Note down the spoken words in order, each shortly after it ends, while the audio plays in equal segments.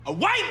A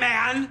white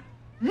man?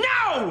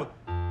 No!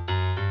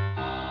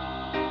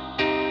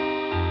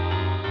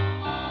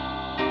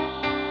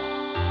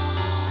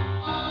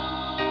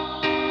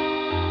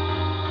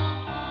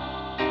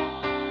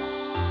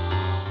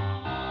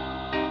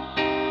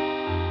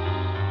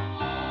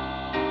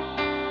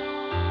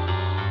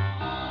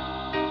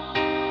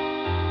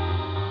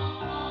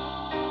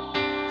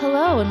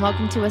 Hello and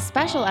welcome to a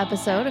special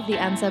episode of The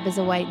Unsub is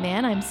a White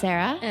Man. I'm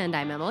Sarah. And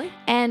I'm Emily.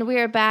 And we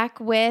are back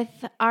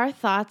with our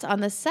thoughts on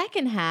the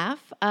second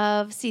half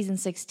of season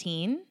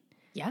 16.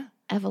 Yeah.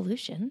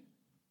 Evolution.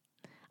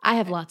 I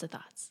have lots of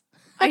thoughts.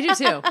 I do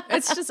too.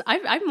 It's just,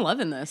 I'm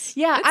loving this.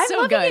 Yeah, it's I'm so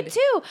loving good. it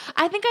too.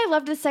 I think I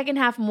loved the second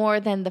half more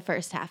than the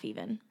first half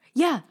even.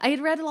 Yeah. I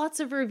had read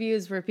lots of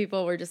reviews where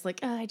people were just like,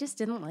 oh, I just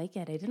didn't like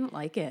it. I didn't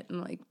like it. And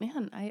I'm like,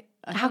 man, I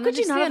How don't could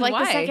you not have understand liked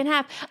the why. second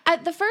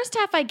half? The first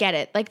half, I get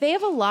it. Like, they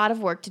have a lot of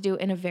work to do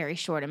in a very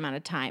short amount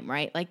of time,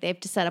 right? Like, they have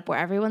to set up where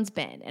everyone's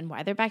been and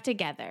why they're back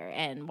together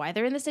and why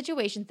they're in the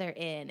situations they're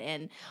in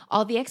and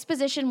all the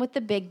exposition with the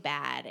big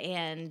bad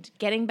and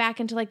getting back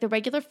into, like, the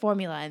regular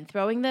formula and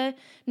throwing the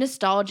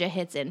nostalgia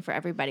hits in for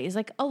everybody is,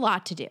 like, a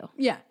lot to do.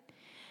 Yeah.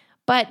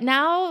 But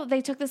now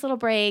they took this little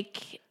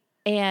break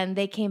and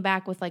they came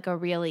back with, like, a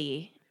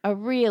really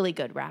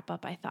good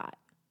wrap-up, I thought.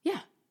 Yeah.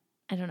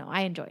 I don't know.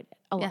 I enjoyed it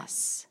a lot.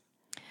 Yes.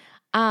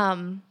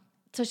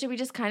 So should we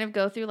just kind of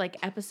go through like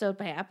episode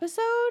by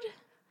episode?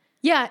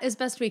 Yeah, as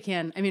best we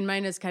can. I mean,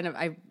 mine is kind of,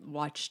 I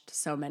watched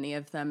so many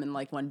of them in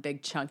like one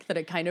big chunk that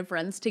it kind of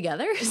runs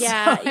together.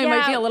 Yeah, So I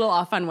might be a little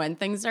off on when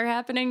things are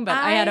happening, but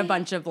I had a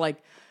bunch of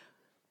like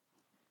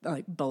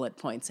bullet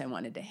points I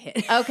wanted to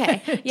hit.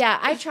 Okay. Yeah,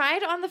 I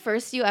tried on the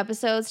first few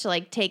episodes to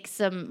like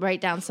write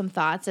down some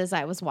thoughts as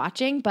I was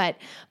watching, but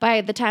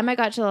by the time I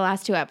got to the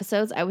last two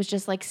episodes, I was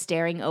just like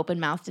staring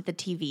open-mouthed at the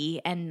TV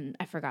and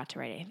I forgot to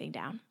write anything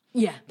down.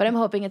 Yeah. But I'm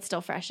hoping it's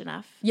still fresh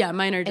enough. Yeah,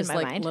 mine are just my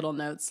like mind. little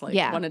notes. Like,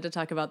 Yeah. wanted to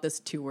talk about this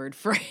 2-word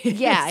phrase.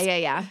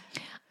 Yeah.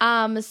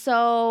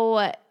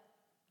 So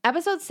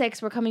episode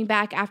 6, we're coming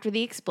back after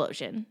the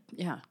explosion.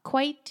 Yeah.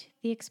 Quite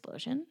the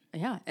explosion.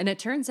 Yeah. And it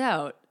turns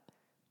out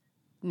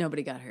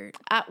nobody got hurt.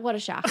 What a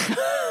shock.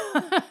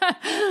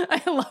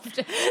 I loved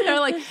it. They're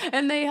like,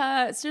 and they,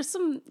 it's just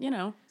some,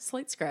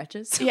 slight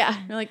scratches. Yeah.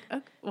 You're like,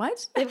 okay,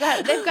 what? They've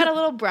got a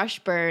little brush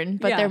burn,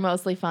 but Yeah. they're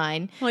mostly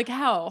fine. Like,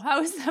 how?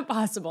 How is that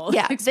possible?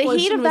 Yeah, the explosion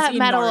heat of was that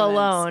metal enormous.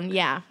 alone,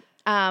 yeah.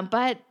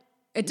 But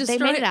It they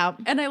destroyed, made it out.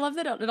 And I love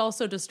that it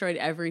also destroyed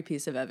every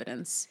piece of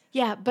evidence.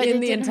 Yeah, but in it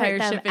the didn't entire hurt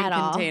them shipping at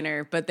all.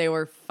 container, but they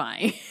were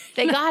fine.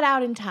 They got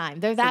out in time.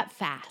 They're that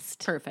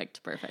fast. Perfect.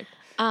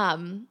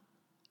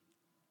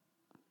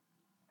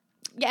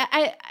 Yeah,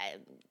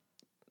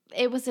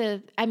 it was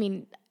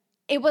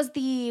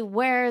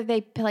where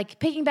they like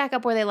picking back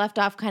up where they left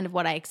off, kind of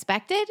what I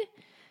expected.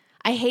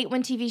 I hate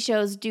when TV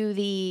shows do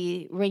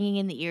the ringing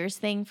in the ears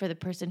thing for the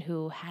person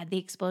who had the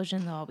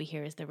explosion. All we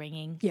hear is the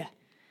ringing. Yeah.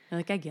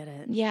 Like, I get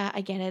it. Yeah,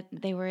 I get it.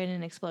 They were in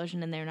an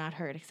explosion and they're not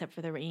hurt except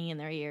for the ringing in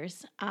their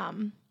ears.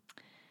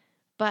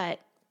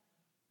 But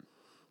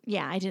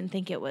yeah, I didn't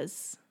think it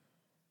wasn't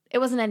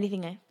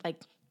anything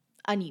like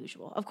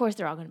unusual. Of course,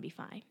 they're all going to be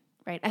fine,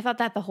 right? I thought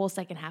that the whole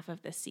second half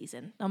of this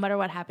season, no matter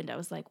what happened, I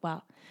was like,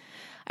 well,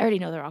 I already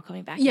know they're all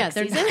coming back next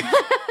season.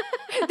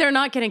 They're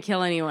not going to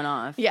kill anyone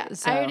off. Yeah,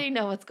 so. I already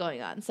know what's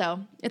going on. So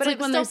It's but like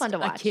when still there's fun to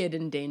watch. a kid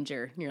in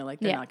danger. You're like,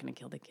 they're Yeah. not going to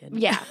kill the kid.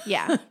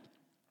 Yeah.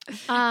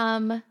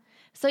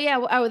 So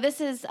yeah,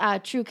 this is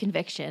True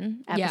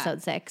Conviction,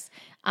 episode 6.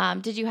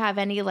 Did you have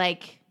any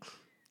like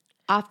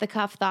off the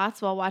cuff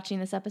thoughts while watching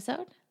this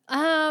episode?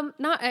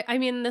 I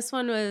mean, this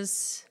one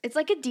was... It's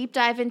like a deep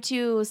dive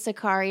into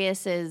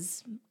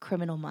Sicarius's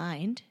criminal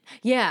mind.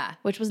 Yeah.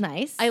 Which was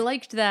nice. I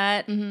liked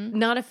that. Mm-hmm.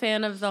 Not a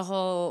fan of the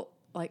whole...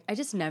 Like, I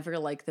just never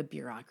like the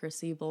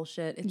bureaucracy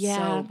bullshit. It's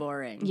so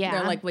boring. Yeah.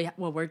 They're like,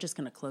 well, we're just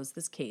going to close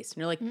this case. And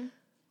you're like,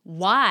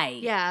 why?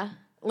 Yeah.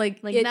 Like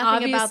it nothing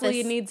obviously about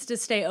this. needs to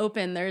stay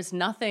open. There's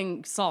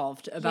nothing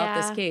solved about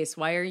this Yeah. case.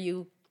 Why are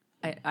you...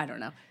 I don't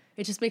know.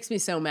 It just makes me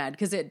so mad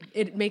because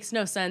it makes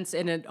no sense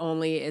and it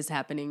only is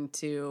happening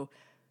to,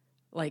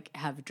 like,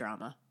 have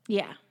drama.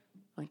 Yeah.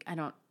 Like, I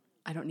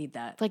don't need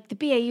that. Like the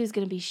BAU is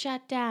going to be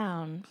shut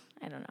down.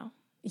 I don't know.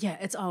 Yeah,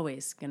 it's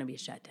always going to be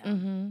shut down.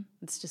 Mm-hmm.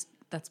 It's just,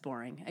 that's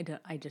boring.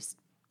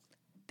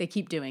 They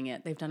keep doing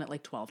it. They've done it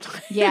like 12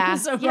 times Yeah.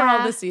 over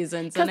all the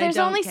seasons. Because there's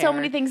only so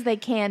many things they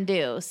can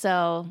do.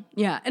 So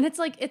Yeah, and it's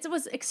like, it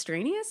was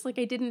extraneous. Like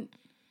we didn't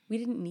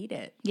need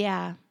it.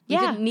 yeah. We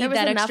didn't need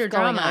that extra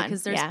drama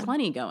because there's Yeah.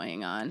 plenty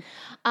going on.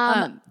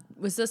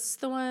 Was this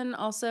the one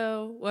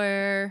also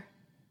where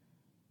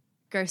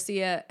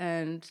Garcia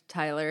and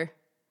Tyler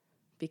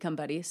become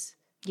buddies?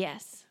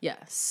 Yes.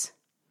 Yes.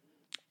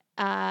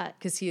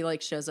 Because he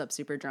like shows up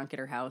super drunk at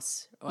her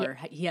house, or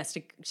she has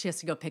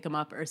to go pick him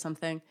up or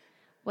something.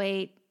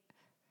 Wait,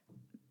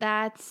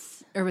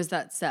 or was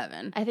that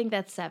 7? I think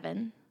that's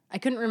 7. I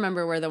couldn't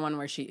remember where the one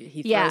where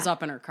he throws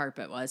up on her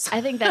carpet was.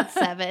 I think that's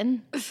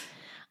 7.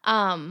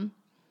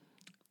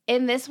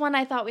 In this one,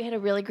 I thought we had a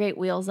really great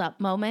wheels up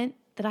moment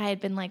that I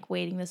had been like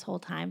waiting this whole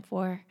time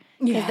for.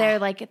 Because they're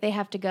like, they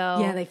have to go.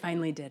 Yeah, they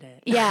finally did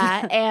it.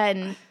 Yeah,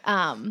 and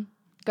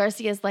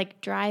Garcia's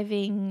like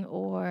driving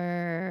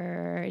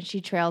or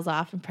she trails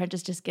off and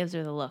Prentice just gives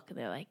her the look. And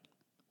they're like,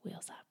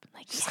 wheels up.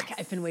 Like, She's like,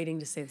 I've been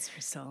waiting to say this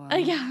for so long.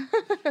 Yeah.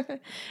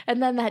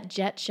 And then that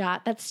jet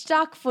shot, that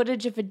stock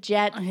footage of a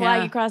jet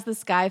flying across the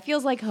sky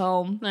feels like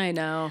home. I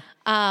know.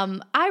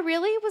 I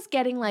really was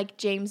getting like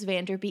James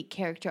Vanderbeek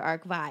character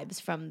arc vibes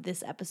from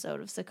this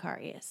episode of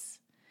Sicarius.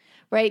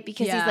 Right?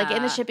 Because he's like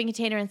in the shipping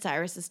container and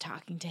Cyrus is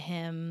talking to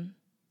him.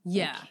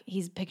 Yeah. Like,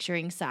 he's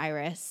picturing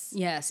Cyrus.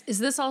 Yes. Is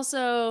this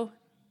also,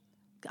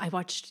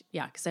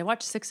 because I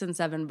watched 6 and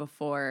 7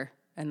 before,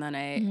 and then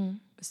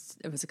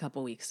it was a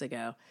couple weeks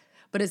ago.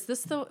 But is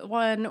this the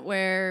one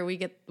where we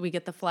get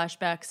the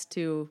flashbacks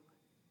to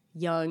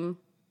young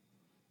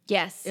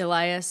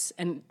Elias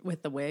and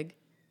with the wig?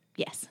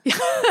 Yes.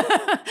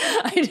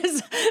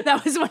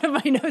 That was one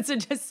of my notes.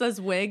 It just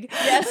says wig.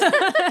 Yes.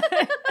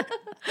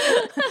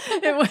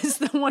 It was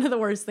one of the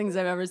worst things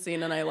I've ever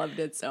seen, and I loved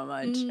it so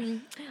much.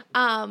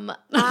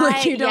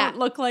 Like you don't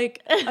look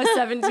like a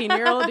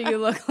 17-year-old, you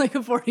look like a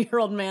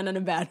 40-year-old man in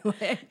a bad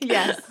wig.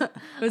 Yes. It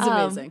was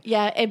amazing.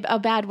 A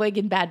bad wig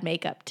and bad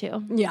makeup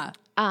too. Yeah.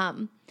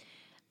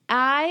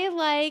 I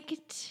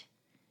liked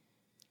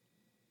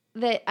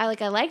that.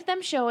 I liked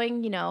them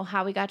showing,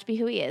 how he got to be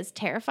who he is.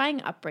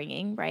 Terrifying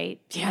upbringing,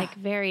 right? Yeah. Like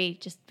very,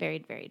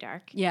 very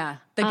dark. Yeah.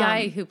 The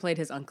guy who played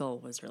his uncle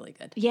was really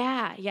good.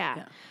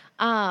 Yeah.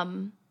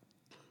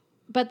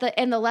 But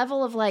the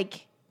level of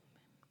like,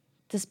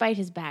 despite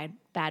his bad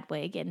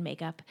wig and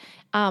makeup,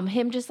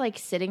 him just like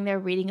sitting there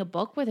reading a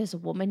book with his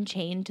woman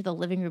chained to the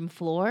living room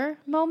floor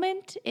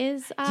moment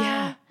is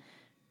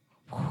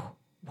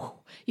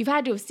you've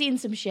had to have seen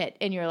some shit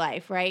in your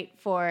life, right?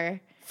 For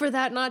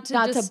that not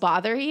to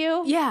bother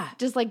you. Yeah.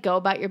 Just like go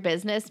about your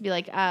business and be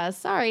like,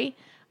 sorry,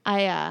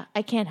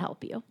 I can't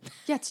help you.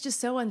 Yeah, it's just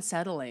so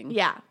unsettling.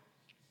 Yeah.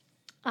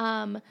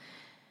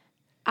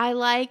 I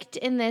liked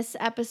in this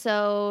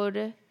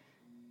episode,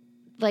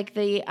 like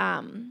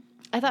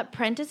I thought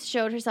Prentice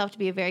showed herself to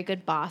be a very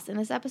good boss in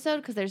this episode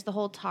because there's the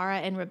whole Tara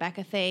and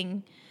Rebecca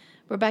thing.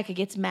 Rebecca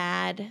gets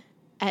mad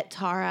at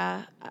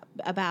Tara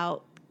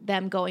about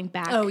them going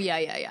back. Oh,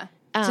 yeah.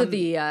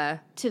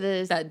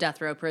 To that death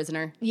row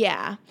prisoner.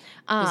 Yeah.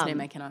 Whose name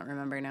I cannot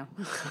remember now.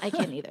 I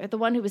can't either. The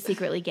one who was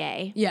secretly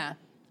gay. Yeah.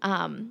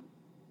 And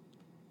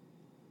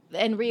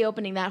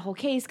reopening that whole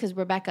case because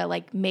Rebecca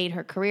like made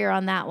her career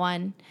on that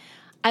one.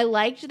 I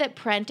liked that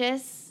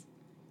Prentice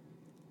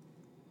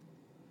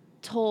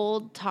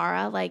told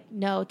Tara like,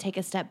 no, take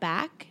a step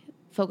back.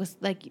 Focus,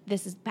 like,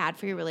 this is bad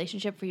for your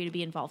relationship for you to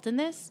be involved in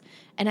this.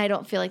 And I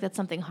don't feel like that's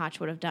something Hotch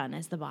would have done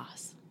as the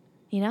boss.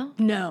 You know?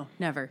 No,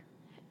 never.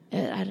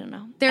 I don't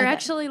know. They're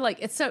actually like,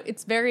 it's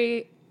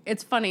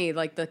funny,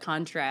 like the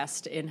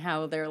contrast in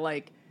how they're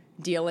like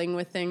dealing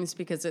with things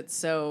because it's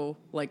so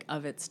like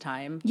of its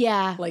time.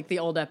 Yeah. Like the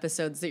old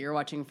episodes that you're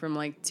watching from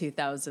like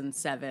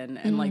 2007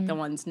 and like the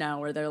ones now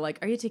where they're like,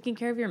 are you taking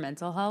care of your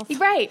mental health?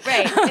 Right.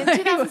 In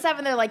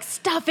 2007, they're like,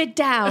 stuff it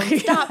down.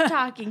 Stop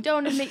talking.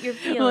 Don't admit your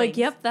feelings. Like,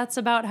 yep, that's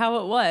about how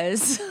it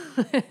was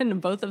in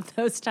both of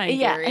those time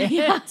periods.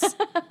 Yeah.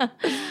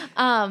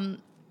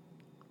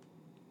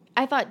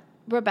 I thought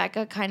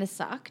Rebecca kind of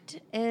sucked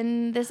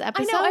in this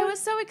episode. I know. I was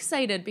so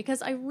excited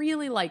because I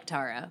really like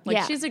Tara.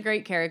 Like, she's a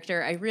great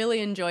character. I really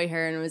enjoy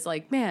her, and it was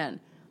like,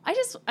 man,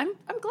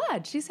 I'm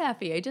glad she's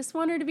happy. I just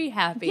want her to be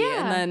happy.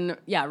 Yeah. And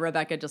then,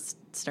 Rebecca just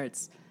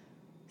starts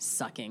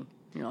sucking.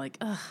 You're like,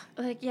 ugh.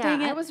 Like,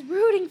 dang it. I was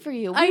rooting for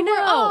you. I We know.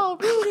 were all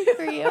rooting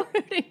for you.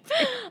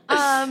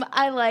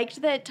 I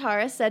liked that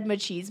Tara said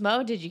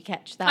machismo. Did you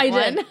catch that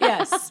one? I did,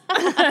 yes.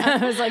 I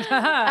was like,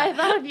 haha. I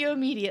thought of you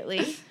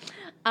immediately.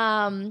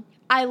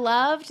 I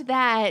loved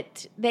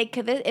that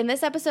in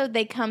this episode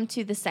they come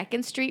to the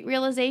 2nd Street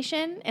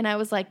realization, and I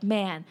was like,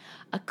 man,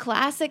 a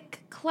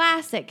classic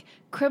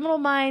Criminal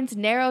Minds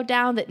narrow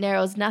down that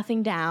narrows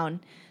nothing down.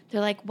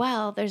 They're like,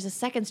 well, there's a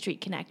 2nd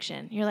Street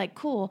connection. You're like,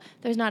 cool.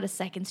 There's not a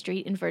 2nd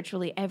Street in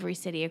virtually every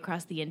city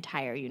across the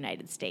entire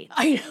United States.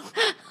 I know.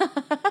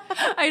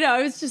 I know.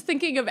 I was just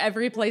thinking of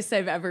every place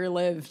I've ever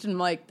lived, and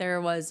like,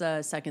 there was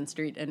a 2nd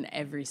Street in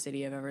every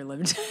city I've ever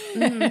lived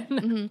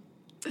in.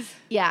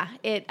 Yeah,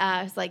 it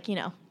was like,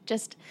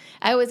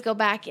 I always go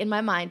back in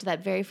my mind to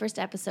that very first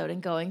episode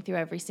and going through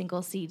every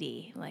single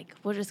CD. Like,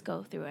 we'll just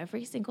go through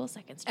every single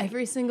 2nd Street.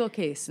 Every single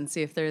case and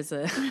see if there's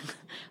a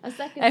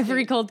 2nd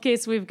every cold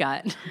case we've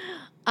got.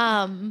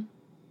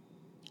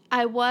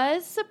 I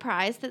was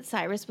surprised that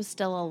Cyrus was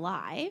still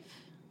alive,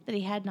 that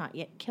he had not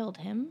yet killed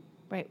him.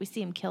 Right? We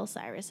see him kill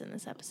Cyrus in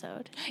this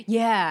episode.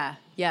 Yeah.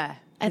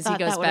 Because he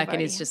goes back and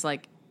he's already... just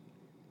like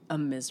a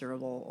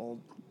miserable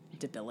old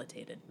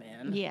debilitated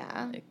man.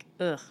 Yeah. Like,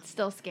 ugh.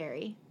 Still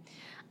scary.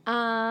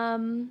 Yeah,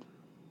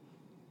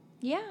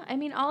 I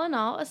mean, all in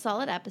all, a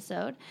solid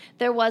episode.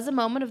 There was a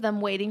moment of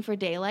them waiting for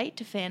daylight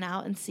to fan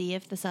out and see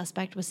if the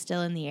suspect was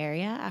still in the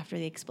area after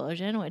the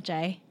explosion, which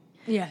I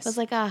was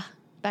like,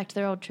 Back to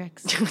their old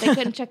tricks. They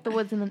couldn't check the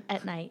woods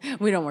at night.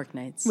 We don't work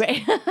nights.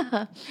 Right.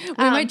 We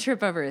might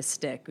trip over a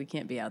stick. We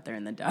can't be out there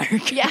in the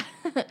dark. Yeah.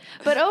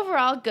 But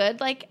overall, good.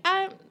 Like,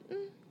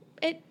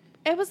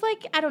 it was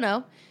like, I don't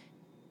know,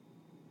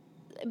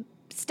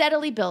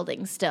 steadily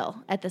building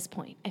still at this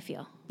point, I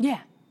feel. Yeah.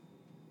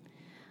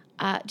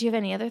 Do you have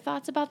any other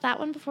thoughts about that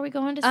one before we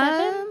go on to 7?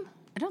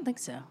 I don't think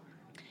so.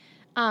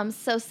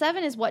 So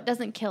 7 is What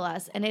Doesn't Kill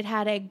Us, and it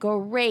had a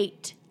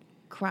great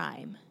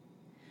crime.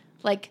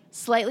 Like,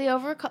 slightly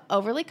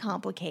overly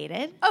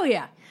complicated. Oh,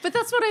 yeah. But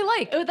that's what I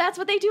like. Oh, that's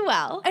what they do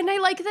well. And I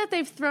like that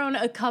they've thrown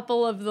a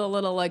couple of the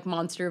little, like,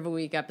 Monster of a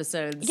Week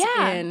episodes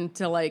in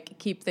to, like,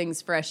 keep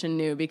things fresh and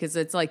new. Because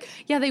it's like,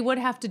 yeah, they would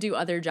have to do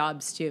other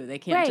jobs, too. They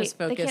can't just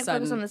focus they can't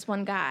focus on this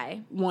one guy.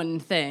 One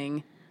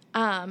thing.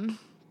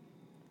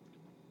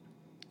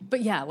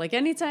 But yeah, like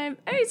anytime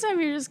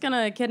you're just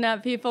gonna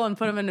kidnap people and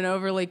put them in an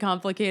overly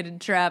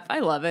complicated trap, I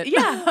love it.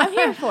 Yeah, I'm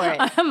here for it.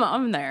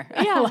 I'm there.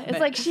 Yeah, it's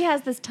like she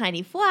has this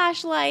tiny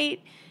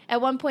flashlight.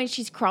 At one point,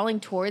 she's crawling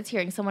towards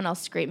hearing someone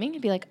else screaming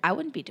and be like, I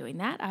wouldn't be doing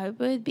that. I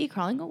would be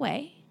crawling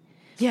away.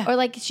 Yeah. Or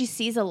like she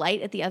sees a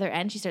light at the other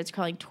end. She starts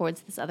crawling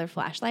towards this other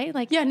flashlight.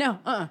 Like, yeah,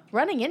 no,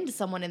 running into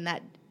someone in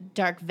that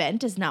dark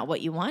vent is not what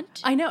you want.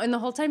 I know. And the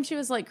whole time she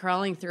was like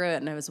crawling through it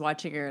and I was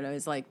watching her and I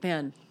was like,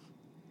 man,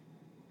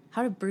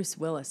 how did Bruce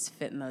Willis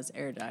fit in those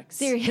air ducts?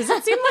 Seriously. Because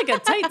it seemed like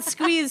a tight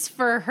squeeze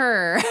for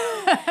her.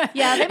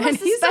 Yeah, they must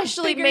have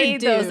especially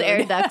made those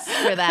air ducts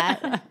for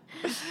that.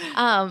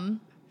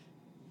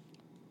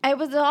 I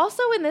was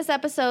also in this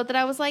episode that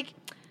I was like,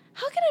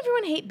 how can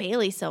everyone hate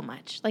Bailey so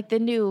much? Like the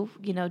new,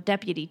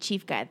 deputy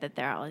chief guy that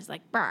they're always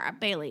like, brr,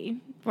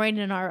 Bailey, right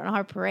in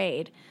our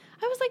parade.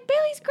 I was like,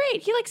 Bailey's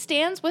great. He like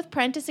stands with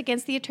Prentice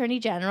against the attorney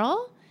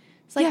general.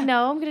 It's like,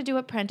 no, I'm going to do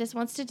what Prentice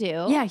wants to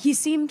do. Yeah, he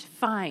seemed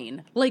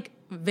fine. Like,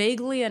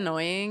 vaguely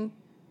annoying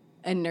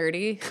and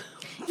nerdy.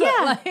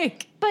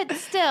 But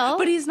still.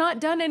 But he's not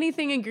done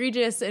anything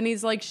egregious, and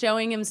he's, like,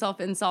 showing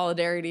himself in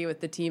solidarity with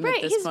the team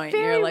at this point.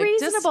 Very You're like,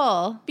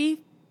 reasonable. Just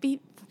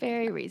be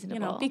very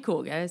reasonable. Be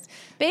cool, guys.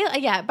 Bailey,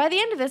 yeah, by the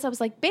end of this, I was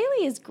like,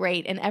 Bailey is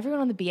great, and everyone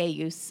on the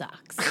BAU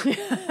sucks.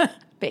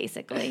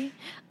 Basically.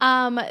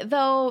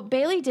 Though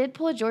Bailey did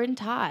pull a Jordan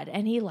Todd,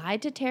 and he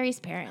lied to Terry's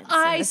parents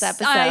in this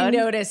episode. I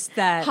noticed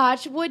that.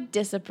 Hotch would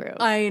disapprove.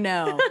 I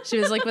know. She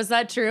was like, was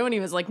that true? And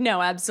he was like,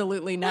 no,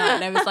 absolutely not.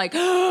 And I was like,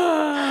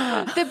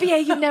 the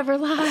BAU never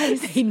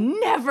lies. They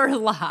never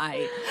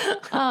lie.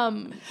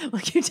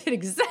 Like you did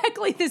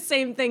exactly the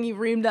same thing you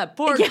reamed that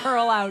poor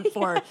girl out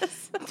for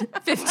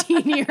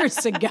 15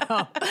 years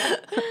ago.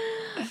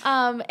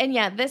 And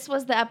yeah, this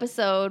was the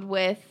episode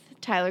with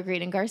Tyler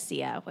Green and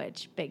Garcia,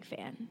 which big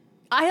fan.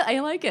 I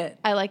like it.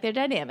 I like their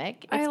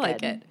dynamic. I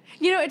like it.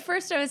 At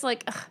first I was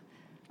like, ugh,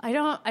 I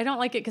don't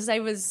like it because I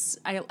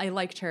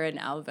liked her and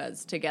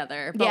Alves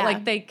together, but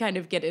like they kind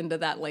of get into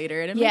that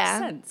later and it makes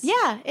sense.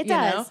 Yeah, it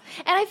does.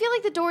 And I feel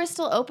like the door is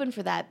still open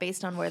for that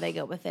based on where they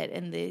go with it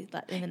in the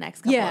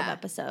next couple of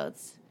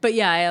episodes. But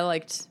yeah, I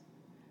liked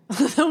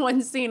the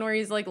one scene where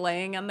he's like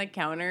laying on the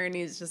counter and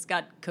he's just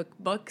got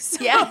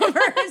cookbooks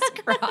over his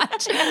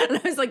crotch, and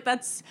I was like,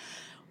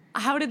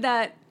 how did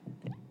that,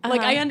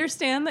 like, I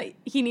understand that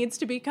he needs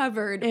to be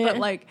covered, but,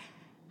 like,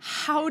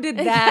 how did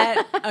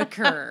that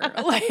occur?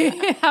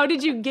 Like, how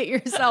did you get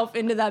yourself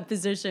into that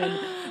position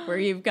where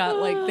you've got,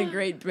 like, the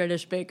Great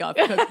British Bake Off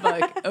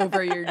cookbook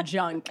over your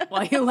junk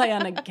while you lay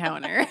on a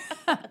counter?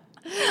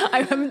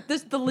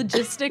 The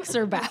logistics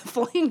are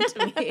baffling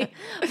to me.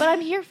 But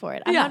I'm here for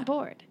it. I'm on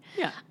board.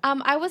 Yeah.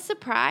 I was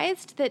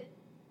surprised that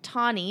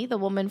Tawny, the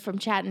woman from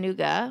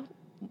Chattanooga,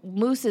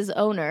 Moose's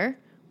owner,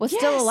 was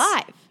still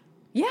alive.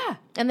 Yeah.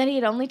 And then he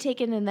had only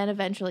taken and then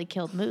eventually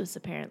killed Moose,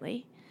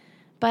 apparently.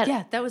 But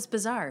yeah, that was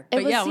bizarre.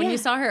 But when you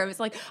saw her, I was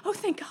like, oh,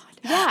 thank God.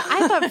 Yeah,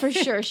 I thought for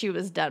sure she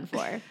was done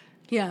for.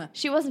 Yeah.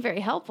 She wasn't very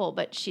helpful,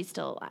 but she's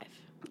still alive.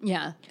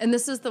 Yeah. And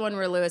this is the one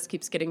where Lewis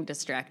keeps getting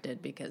distracted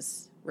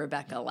because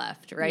Rebecca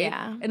left, right?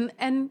 Yeah.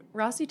 And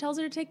Rossi tells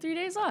her to take 3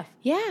 days off.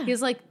 Yeah.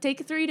 He's like,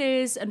 take 3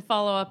 days and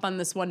follow up on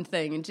this one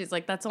thing. And she's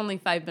like, that's only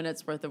 5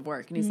 minutes worth of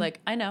work. And he's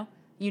like, I know.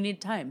 You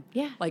need time.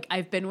 Yeah. Like,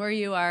 I've been where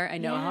you are. I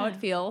know how it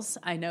feels.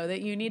 I know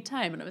that you need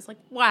time. And I was like,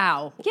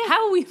 wow. Yeah.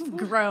 How we've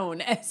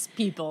grown as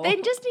people. They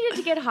just needed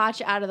to get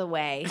Hotch out of the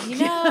way,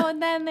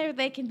 and then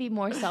they can be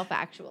more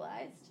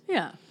self-actualized.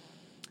 Yeah.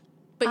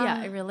 But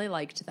I really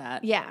liked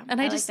that. Yeah. And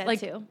I just,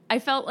 like that too. I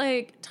felt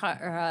like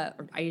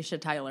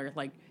Aisha Tyler,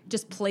 like,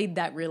 just played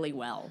that really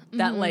well.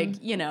 That, like,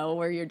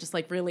 where you're just,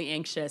 like, really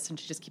anxious and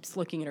she just keeps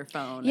looking at her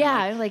phone.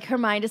 Yeah, and, like her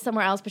mind is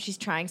somewhere else, but she's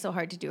trying so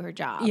hard to do her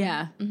job.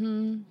 Yeah.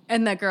 Mm-hmm.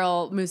 And that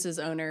girl, Moose's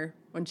owner,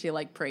 when she,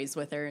 like, prays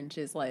with her and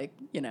she's like,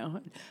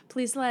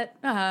 please let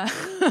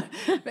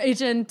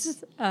Agent,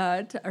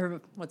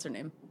 or what's her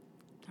name?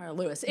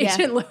 Lewis.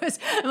 Agent Lewis.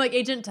 I'm like,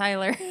 Agent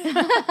Tyler.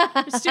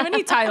 There's too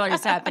many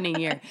Tylers happening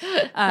here.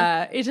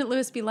 Agent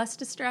Lewis be less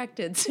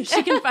distracted so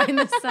she can find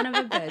this son of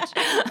a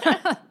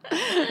bitch.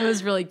 It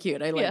was really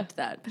cute. I liked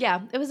that.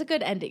 Yeah, it was a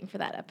good ending for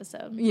that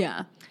episode.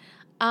 Yeah.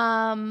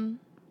 Yeah.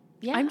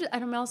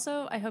 I'm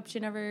also, I hope she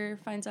never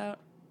finds out.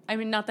 I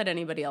mean, not that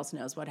anybody else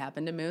knows what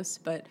happened to Moose,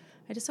 but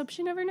I just hope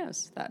she never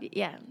knows that.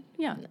 Yeah.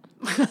 Yeah. No.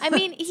 I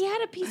mean, he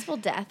had a peaceful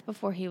death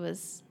before he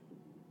was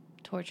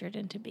tortured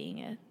into being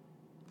a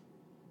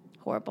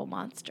horrible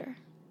monster.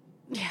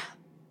 Yeah.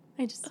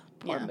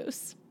 Poor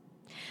Moose.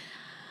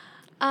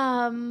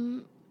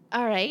 All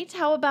right.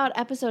 How about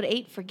episode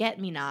 8,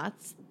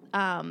 Forget-Me-Nots?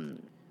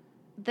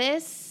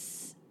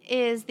 This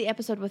is the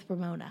episode with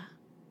Ramona.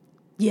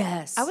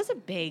 Yes. I was a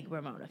big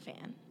Ramona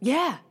fan.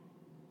 Yeah.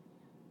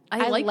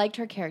 I liked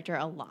her character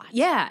a lot.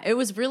 Yeah, it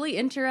was really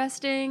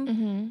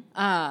interesting.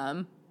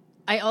 Mm-hmm.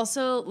 I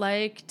also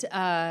liked,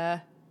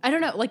 I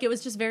don't know, like it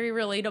was just very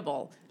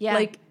relatable. Yeah.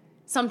 Like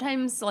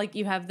sometimes like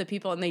you have the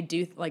people and they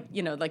do like,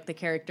 you know, like the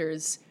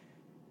characters,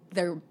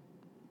 their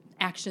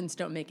actions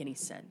don't make any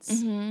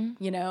sense,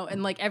 you know?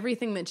 And like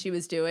everything that she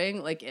was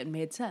doing, like it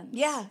made sense.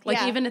 Yeah.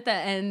 Like even at the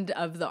end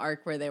of the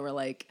arc where they were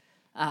like,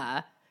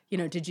 you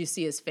know, did you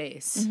see his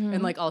face?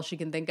 And like all she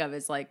can think of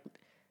is like,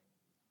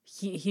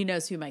 he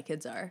knows who my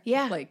kids are.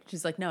 Yeah. Like,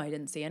 she's like, no, I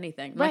didn't see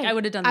anything. Right. Like, I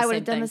would have done the same thing. I would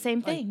have done the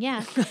same thing,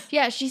 yeah.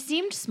 Yeah, she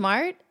seemed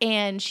smart,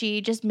 and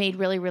she just made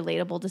really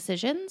relatable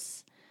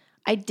decisions.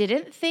 I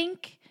didn't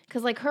think,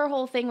 because, like, her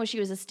whole thing was she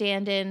was a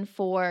stand-in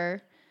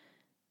for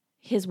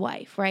his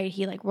wife, right?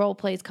 He, like,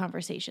 role-plays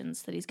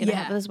conversations that he's going to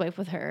have with his wife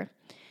with her.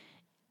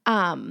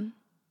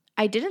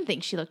 I didn't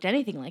think she looked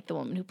anything like the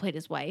woman who played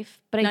his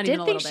wife, but I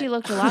did think she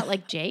looked a lot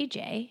like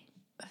JJ.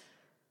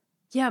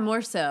 Yeah,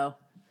 more so.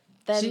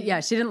 She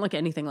didn't look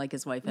anything like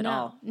his wife at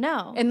all.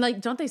 No. And like,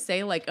 don't they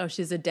say like, oh,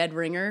 she's a dead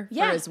ringer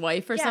for his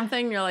wife or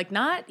something? And you're like,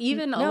 not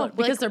even because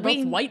like, they're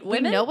both white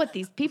women. We know what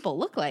these people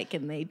look like,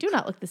 and they do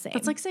not look the same.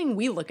 It's like saying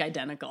we look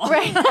identical.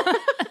 Right.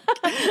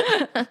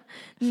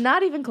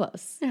 Not even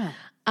close. Yeah.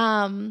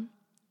 I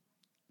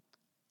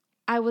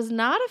was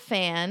not a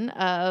fan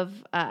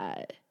of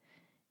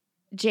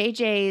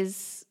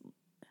JJ's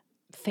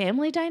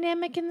family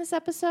dynamic in this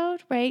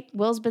episode, right?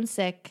 Will's been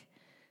sick.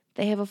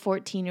 They have a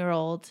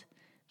 14-year-old.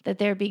 That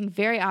they're being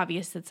very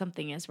obvious that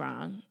something is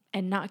wrong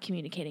and not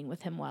communicating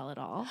with him well at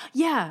all.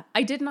 Yeah,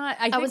 I did not.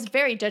 I was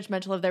very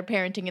judgmental of their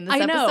parenting in this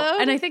episode. I know,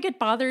 and I think it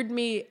bothered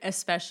me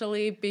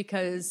especially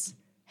because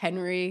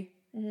Henry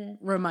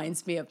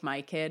reminds me of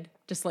my kid.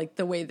 Just like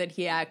the way that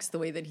he acts, the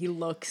way that he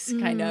looks,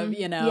 kind of,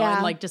 you know,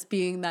 and like just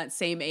being that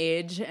same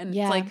age. And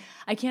it's like,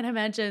 I can't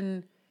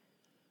imagine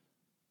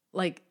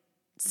like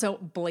so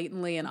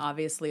blatantly and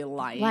obviously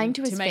lying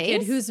to his my face?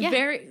 kid who's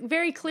very,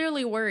 very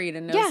clearly worried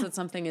and knows that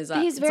something is up.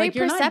 He's very like,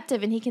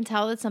 perceptive and he can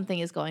tell that something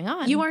is going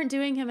on. You aren't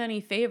doing him any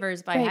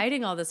favors by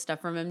hiding all this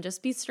stuff from him.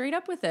 Just be straight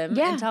up with him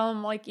and tell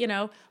him like, you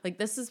know, like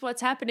this is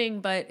what's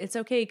happening, but it's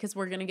okay because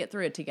we're going to get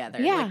through it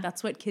together. Yeah. Like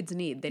that's what kids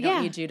need. They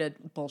don't need you to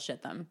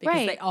bullshit them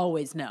because they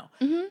always know.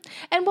 Mm-hmm.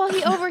 And while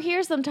he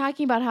overhears them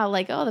talking about how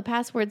like, oh, the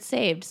password's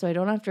saved so I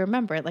don't have to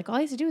remember it. Like all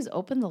he has to do is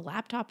open the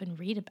laptop and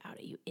read about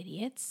it, you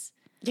idiots.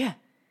 Yeah.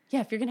 Yeah,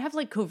 if you're going to have,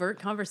 like,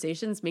 covert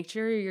conversations, make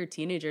sure your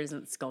teenager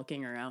isn't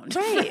skulking around.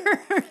 Right.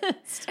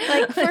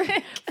 Like,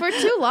 for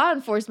two law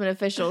enforcement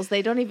officials,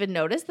 they don't even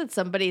notice that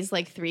somebody's,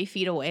 like, 3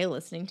 feet away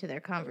listeing to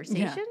their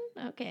conversation?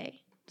 Yeah.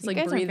 Okay. Just,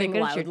 like, breathing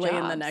loudly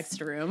in the next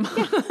room.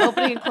 Yeah.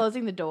 Opening and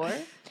closing the door.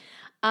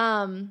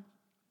 Though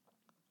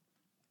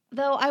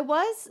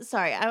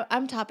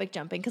I'm topic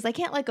jumping because I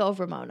can't let go of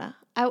Ramona.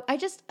 I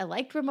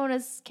liked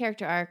Ramona's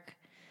character arc.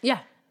 Yeah.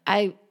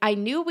 I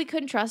knew we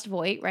couldn't trust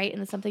Voight, right?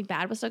 And that something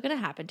bad was still going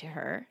to happen to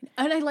her.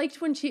 And I liked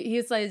when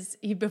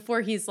before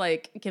he's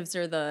like, gives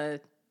her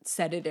the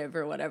sedative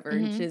or whatever.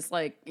 And she's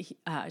like,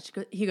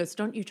 he goes,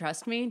 don't you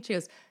trust me? And she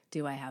goes,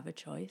 do I have a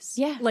choice?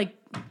 Yeah. Like,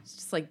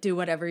 just like do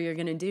whatever you're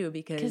going to do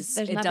because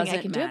there's it nothing doesn't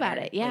I can matter. do about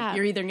it. Yeah. Like,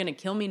 you're either going to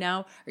kill me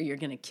now or you're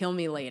going to kill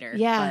me later.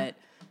 Yeah.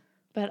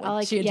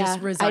 But she had just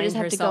resigned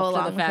herself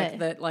to the fact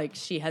that like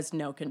she has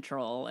no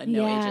control and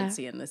no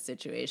agency in this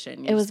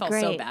situation. You just felt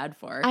so bad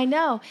for her. I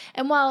know.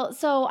 And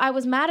so I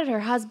was mad at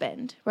her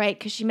husband, right?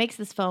 Because she makes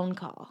this phone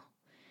call.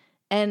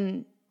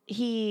 And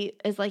he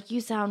is like,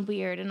 you sound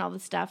weird and all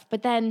this stuff.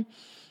 But then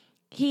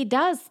he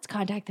does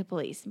contact the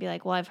police and be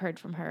like, well, I've heard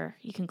from her.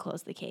 You can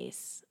close the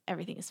case.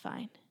 Everything is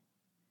fine.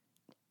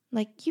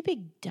 Like, you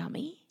big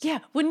dummy. Yeah.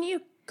 Wouldn't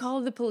you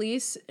call the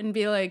police and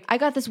be like, I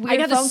got this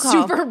weird phone call.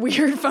 Super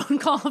weird phone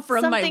call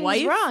from my wife.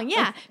 Something's wrong.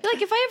 Yeah.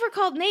 Like if I ever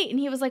called Nate and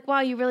he was like, wow,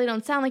 you really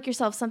don't sound like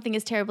yourself. Something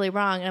is terribly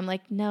wrong. And I'm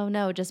like,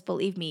 no, just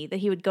believe me. That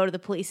he would go to the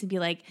police and be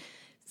like,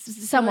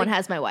 someone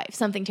has my wife.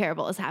 Something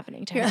terrible is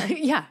happening to her.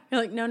 Yeah.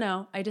 You're like,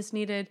 no. I just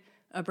needed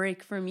a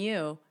break from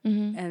you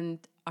and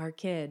our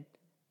kid.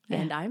 Yeah.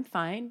 And I'm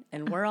fine.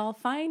 And we're all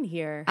fine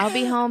here. I'll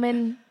be home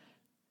in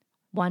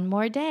one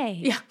more day.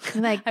 Yeah.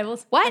 I'm like, I will.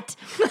 What?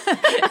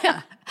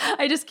 Yeah.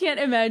 I just can't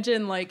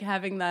imagine like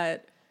having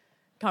that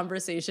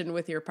conversation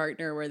with your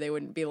partner where they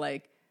wouldn't be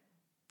like,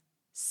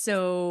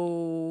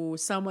 so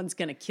someone's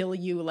going to kill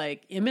you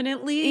like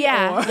imminently?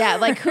 Yeah. Yeah.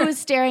 Like who's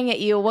staring at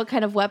you? What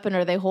kind of weapon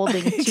are they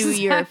holding to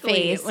your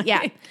face? Like,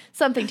 yeah.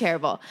 Something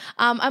terrible.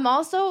 I'm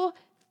also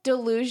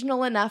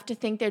delusional enough to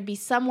think there'd be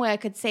some way I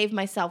could save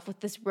myself with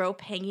this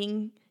rope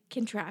hanging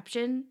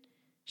contraption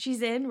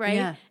she's in, right?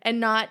 Yeah. And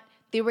not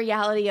the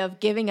reality of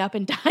giving up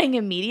and dying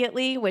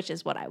immediately, which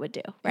is what I would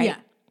do, right? Yeah.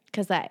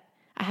 Because I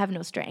have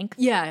no strength.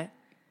 Yeah.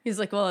 He's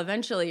like, well,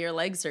 eventually your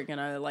legs are going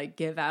to like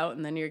give out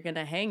and then you're going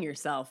to hang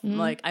yourself. I'm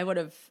like, I would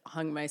have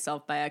hung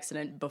myself by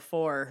accident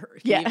before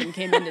he even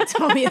came in to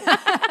tell me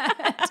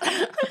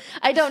that.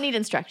 I don't need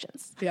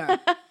instructions. Yeah.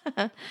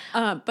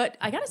 But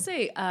I got to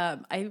say,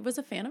 I was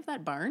a fan of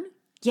that barn.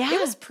 Yeah.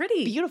 It was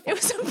pretty. Beautiful. It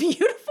was a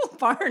beautiful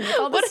barn with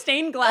all the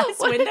stained glass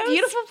windows. What a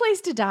beautiful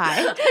place to die.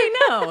 I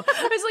know.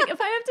 I was like,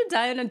 if I have to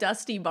die in a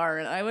dusty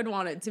barn, I would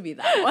want it to be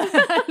that one.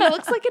 It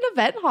looks like an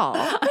event hall.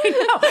 I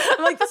know.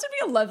 I'm like, this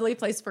would be a lovely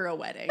place for a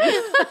wedding.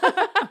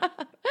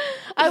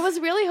 I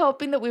was really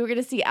hoping that we were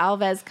going to see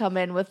Alves come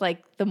in with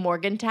like the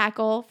Morgan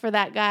tackle for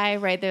that guy,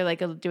 right? They're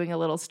like doing a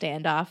little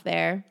standoff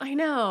there. I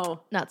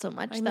know. Not so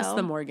much, I though. miss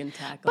the Morgan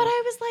tackle. But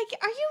I was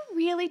like, are you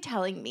really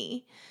telling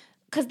me?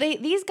 Because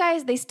these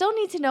guys, they still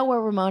need to know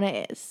where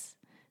Ramona is.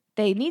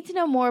 They need to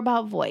know more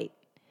about Voight.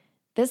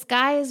 This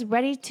guy is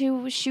ready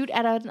to shoot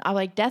at a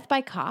like death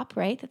by cop,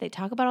 right? That they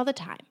talk about all the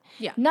time.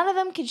 Yeah. None of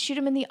them can shoot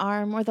him in the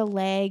arm or the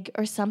leg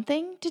or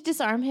something to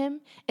disarm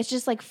him. It's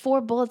just like 4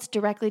 bullets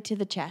directly to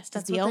the chest.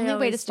 That's the only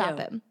way to stop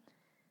him.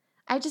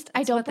 I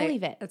don't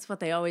believe it. That's what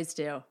they always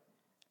do.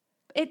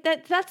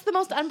 That's the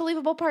most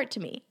unbelievable part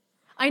to me.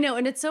 I know,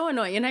 and it's so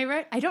annoying. And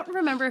I don't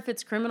remember if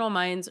it's Criminal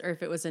Minds or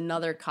if it was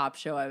another cop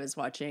show I was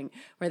watching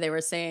where they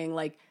were saying,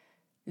 like,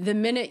 the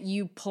minute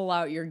you pull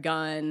out your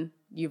gun,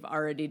 you've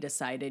already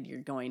decided you're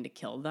going to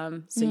kill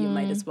them. So you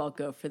might as well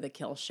go for the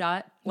kill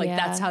shot. Like,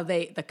 that's how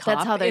the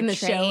cop in the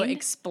show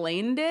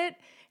explained it.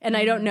 And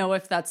I don't know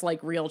if that's, like,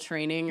 real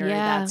training or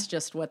that's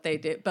just what they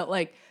did. But,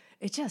 like,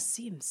 it just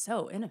seems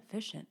so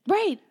inefficient.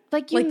 Right.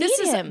 Like, you need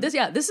him.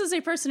 This is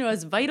a person who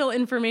has vital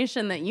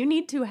information that you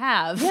need to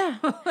have. Yeah.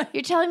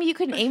 You're telling me you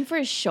couldn't aim for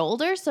his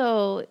shoulder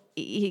so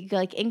you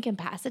like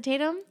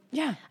incapacitate him?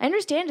 Yeah. I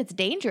understand it's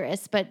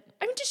dangerous, but...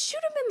 I mean, just shoot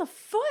him in the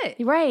foot.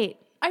 Right.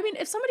 I mean,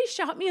 if somebody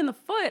shot me in the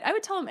foot, I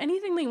would tell them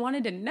anything they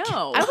wanted to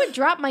know. I would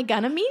drop my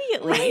gun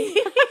immediately. Right?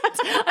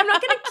 I'm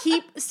not going to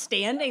keep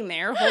standing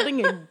there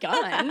holding a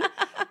gun.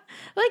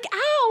 Like,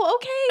 ow,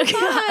 okay,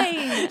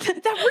 fine.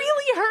 That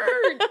really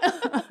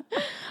hurt.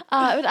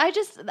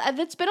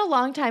 It's been a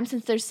long time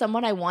since there's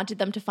someone I wanted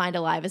them to find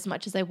alive as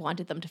much as I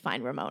wanted them to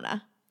find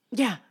Ramona.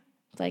 Yeah.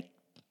 It's like,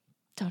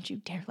 don't you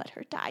dare let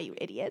her die, you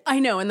idiot. I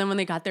know. And then when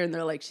they got there and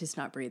they're like, she's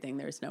not breathing,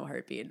 there's no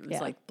heartbeat. It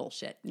was like,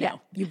 bullshit. No,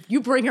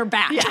 you bring her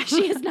back. Yeah,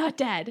 she is not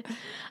dead.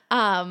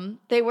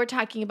 They were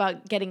talking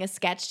about getting a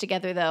sketch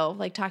together, though,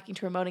 like talking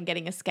to Ramona and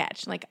getting a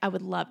sketch. Like, I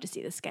would love to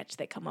see the sketch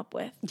they come up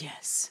with.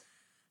 Yes.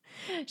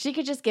 She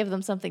could just give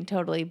them something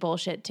totally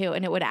bullshit, too,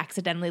 and it would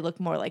accidentally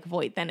look more like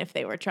Voight than if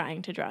they were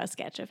trying to draw a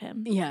sketch of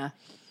him. Yeah.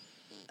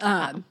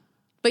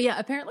 But yeah,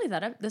 apparently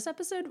this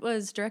episode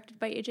was directed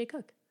by AJ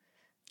Cook.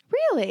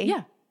 Really?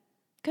 Yeah.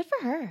 Good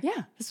for her.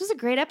 Yeah. This was a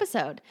great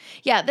episode.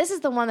 Yeah, this is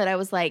the one that I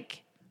was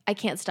like, I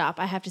can't stop.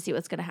 I have to see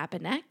what's going to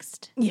happen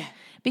next. Yeah.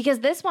 Because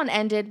this one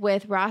ended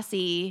with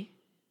Rossi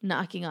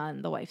knocking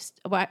on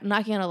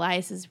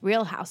Elias's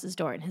real house's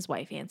door and his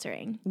wife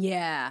answering.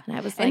 Yeah. And I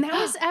was like, and that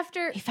was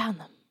after he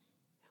found them.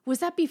 Was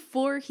that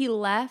before he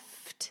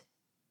left?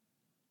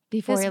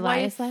 Before his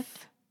Elias wife?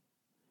 left?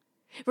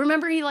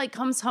 Remember he like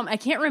comes home. I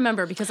can't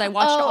remember because I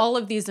watched all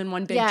of these in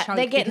one big chunk. Yeah,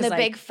 they get in the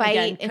big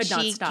fight and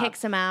she stop.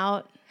 kicks him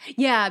out.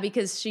 Yeah,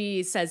 because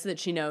she says that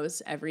she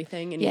knows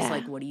everything. And he's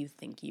like, what do you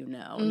think you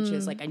know? And she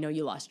was like, I know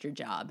you lost your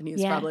job. And he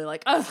was probably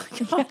like, oh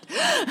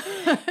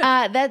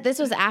my God. This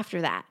was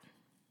after that.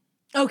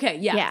 Okay,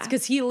 yeah.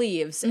 Because he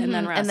leaves and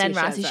then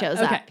Rossi shows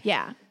up.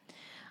 Yeah.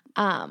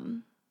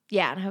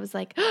 Yeah, and I was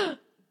like,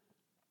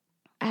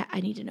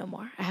 I need to know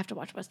more. I have to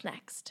watch what's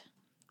next.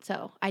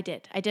 So I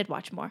did. I did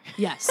watch more.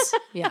 Yes.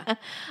 Yeah.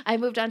 I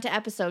moved on to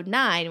episode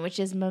 9, which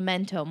is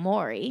Memento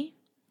Mori,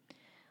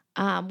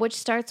 which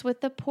starts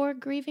with the poor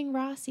grieving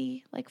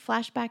Rossi, like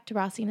flashback to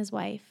Rossi and his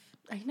wife.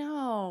 I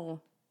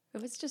know.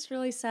 It was just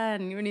really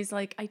sad. And when he's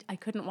like, I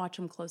couldn't watch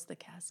him close the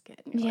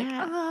casket. And you're like,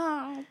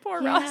 oh,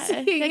 poor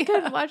Rossi. I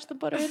couldn't watch the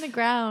butter in the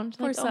ground.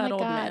 Poor like, sad oh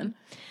old God.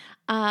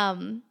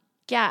 man.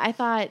 Yeah, I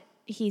thought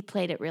he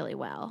played it really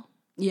well.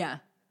 Yeah.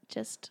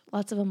 Just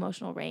lots of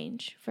emotional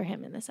range for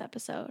him in this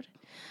episode.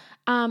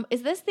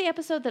 Is this the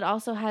episode that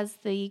also has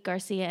the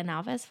Garcia and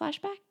Alves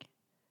flashback?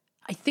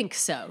 I think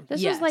so.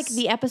 This was like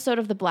the episode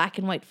of the black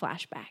and white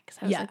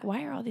flashbacks. I was like,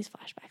 why are all these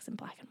flashbacks in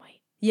black and white?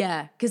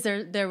 Yeah, because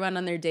they went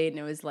on their date and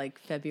it was like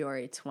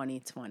February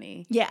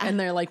 2020. Yeah. And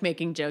they're like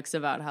making jokes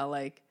about how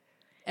like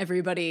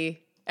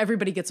everybody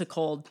gets a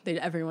cold.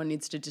 Everyone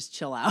needs to just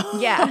chill out.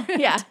 Yeah,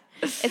 yeah.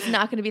 It's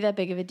not going to be that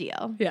big of a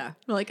deal. Yeah.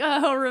 We're like,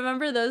 oh,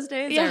 remember those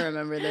days? Yeah. I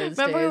remember those days.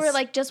 Remember we were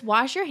like, just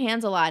wash your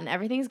hands a lot and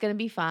everything's going to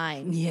be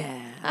fine.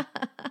 Yeah.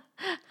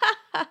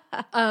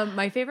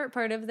 My favorite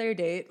part of their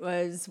date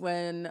was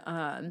when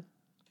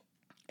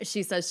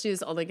she says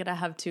she's only going to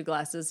have 2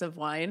 glasses of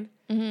wine.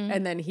 Mm-hmm.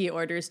 And then he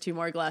orders 2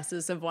 more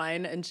glasses of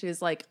wine. And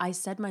she's like, I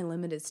said my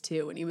limit is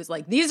 2. And he was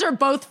like, these are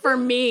both for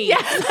me.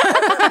 Yes.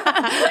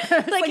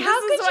 like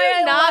how could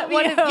you not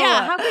want to?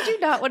 Yeah, how could you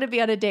not want to be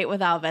on a date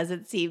with Alves?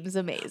 It seems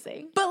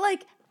amazing. But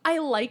like, I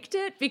liked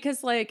it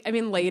because, like, I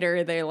mean,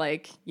 later they,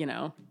 like, you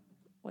know,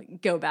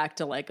 like go back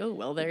to like, oh,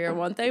 well, there,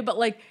 won't they? But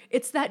like,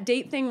 it's that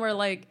date thing where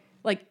like,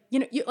 you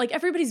know, like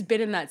everybody's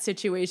been in that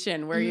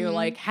situation where you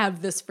like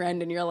have this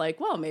friend and you're like,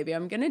 well, maybe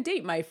I'm going to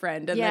date my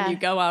friend. And then you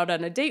go out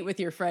on a date with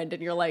your friend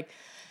and you're like,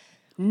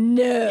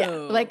 no. Yeah.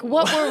 Like,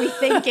 what were we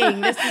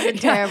thinking? This is a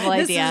terrible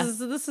idea.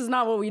 This is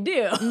not what we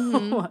do.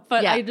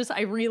 But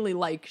I really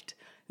liked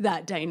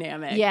that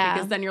dynamic. Yeah.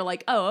 Because then you're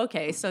like, oh,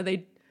 okay. So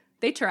they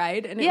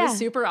tried and it was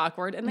super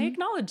awkward and they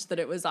acknowledged that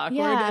it was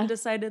awkward and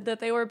decided that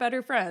they were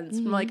better friends.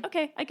 I'm like,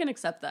 okay, I can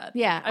accept that.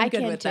 Yeah, I'm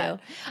good can with too.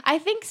 that. I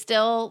think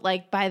still,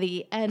 like, by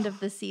the end of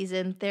the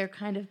season, they're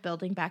kind of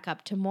building back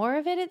up to more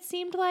of it, it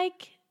seemed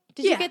like.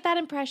 Did you get that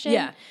impression?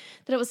 Yeah.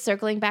 That it was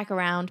circling back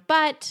around,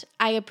 but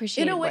I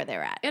appreciate where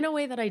they're at. In a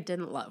way that I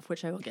didn't love,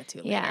 which I will get to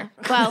later. Yeah.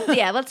 Well,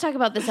 let's talk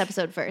about this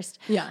episode first.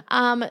 Yeah.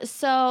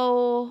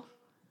 So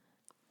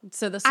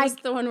this is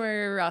the one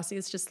where Rossi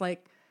is just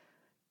like,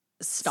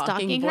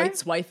 stalking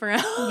Voight's wife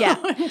around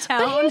in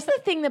town. But here's the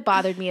thing that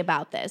bothered me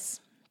about this.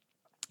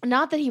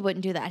 Not that he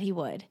wouldn't do that, he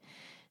would.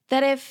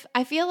 That if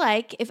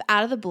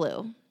out of the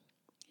blue,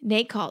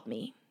 Nate called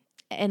me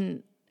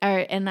and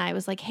I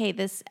was like, hey,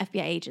 this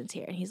FBI agent's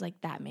here. And he's like,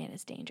 that man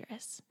is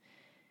dangerous.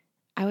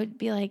 I would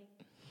be like,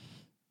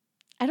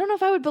 I don't know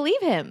if I would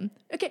believe him.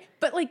 Okay,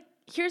 but like,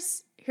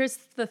 here's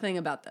the thing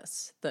about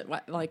this.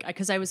 That like,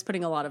 because I was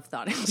putting a lot of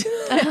thought into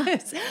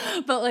this.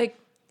 But like,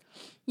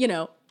 you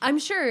know, I'm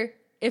sure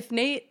if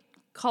Nate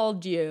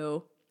called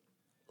you,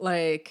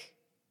 like,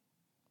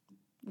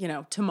 you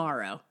know,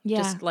 tomorrow,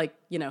 just like,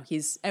 you know,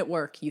 he's at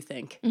work, you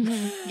think.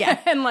 Mm-hmm. Yeah.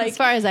 And like, as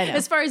far as I know.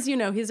 As far as you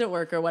know, he's at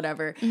work or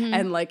whatever. Mm-hmm.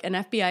 And like an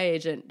FBI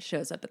agent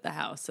shows up at the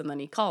house and then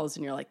he calls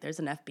and you're like, there's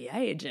an FBI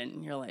agent.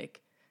 And you're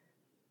like,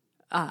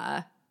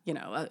 you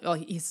know,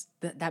 well,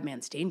 that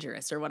man's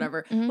dangerous or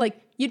whatever. Mm-hmm. Like,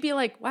 you'd be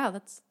like, wow,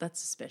 that's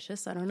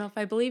suspicious. I don't know if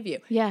I believe you.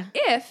 Yeah.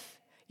 If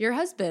your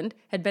husband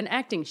had been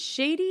acting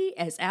shady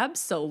as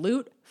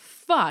absolute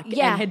fuck and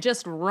had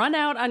just run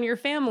out on your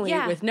family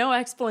with no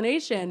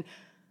explanation,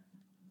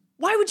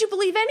 why would you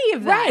believe any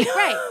of that?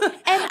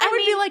 Right. And I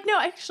would be like, no,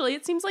 actually,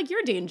 it seems like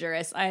you're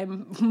dangerous.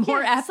 I'm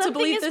more apt to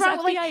believe this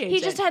FBI agent. He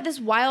just had this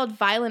wild,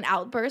 violent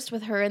outburst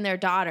with her and their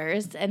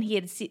daughters, and he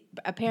had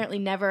apparently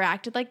never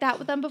acted like that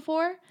with them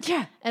before.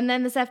 Yeah. And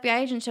then this FBI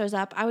agent shows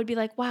up. I would be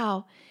like,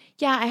 wow,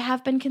 yeah, I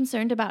have been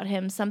concerned about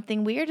him.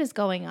 Something weird is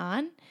going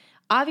on.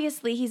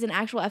 Obviously, he's an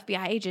actual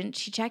FBI agent.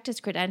 She checked his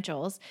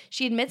credentials.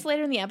 She admits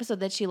later in the episode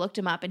that she looked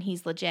him up and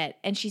he's legit.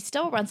 And she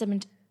still runs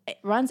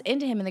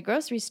into him in the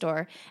grocery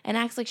store and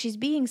acts like she's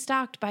being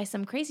stalked by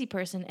some crazy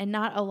person and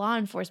not a law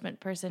enforcement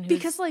person.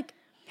 Because, like,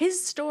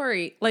 his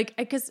story, like,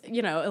 because,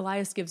 you know,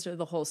 Elias gives her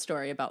the whole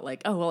story about,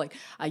 like, oh, well, like,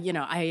 you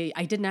know, I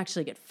didn't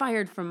actually get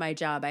fired from my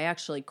job. I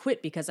actually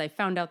quit because I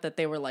found out that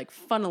they were, like,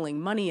 funneling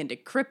money into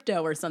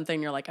crypto or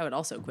something. You're like, I would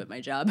also quit my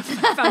job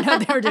if I found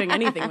out they were doing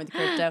anything with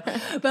crypto.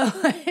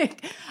 But,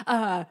 like,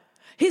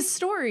 his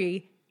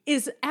story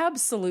is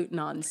absolute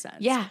nonsense.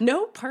 Yeah.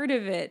 No part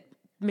of it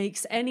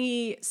makes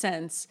any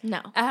sense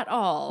at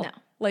all. No.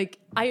 Like,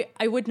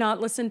 I would not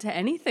listen to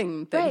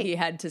anything that he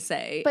had to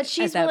say. But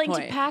she's willing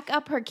to pack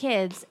up her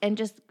kids and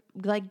just,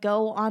 like,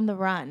 go on the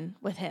run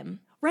with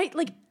him. Right?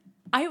 Like,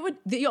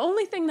 the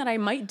only thing that I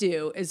might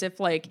do is if,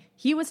 like,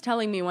 he was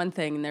telling me one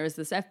thing and there was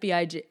this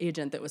FBI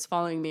agent that was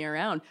following me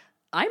around,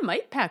 I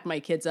might pack my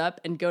kids up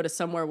and go to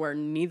somewhere where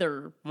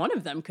neither one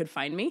of them could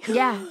find me.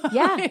 Yeah.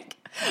 Like,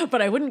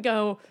 but I wouldn't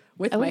go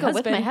with my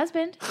husband. With my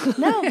husband.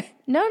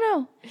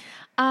 No.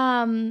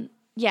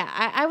 Yeah,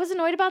 I was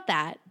annoyed about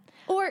that.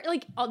 Or,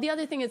 like, the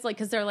other thing is, like,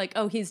 because they're like,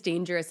 oh, he's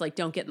dangerous, like,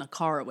 don't get in the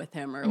car with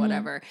him or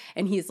whatever.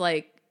 And he's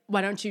like,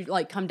 why don't you,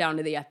 like, come down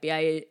to the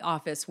FBI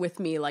office with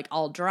me, like,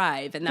 I'll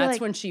drive. And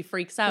that's when she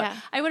freaks out. Yeah.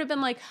 I would have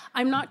been like,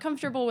 I'm not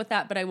comfortable with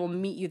that, but I will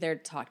meet you there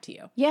to talk to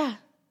you. Yeah.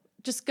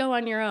 Just go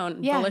on your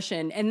own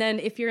volition. And then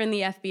if you're in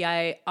the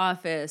FBI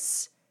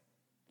office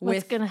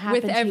with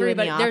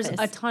everybody, there's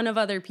a ton of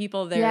other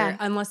people there,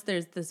 unless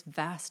there's this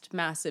vast,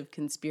 massive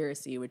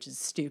conspiracy, which is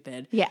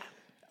stupid. Yeah.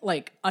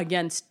 Like,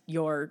 against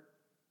your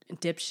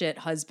dipshit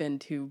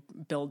husband who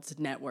builds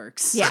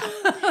networks. Yeah.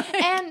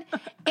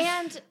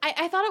 and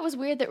I thought it was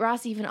weird that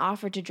Ross even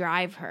offered to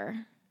drive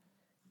her.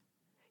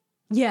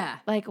 Yeah.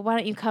 Like, why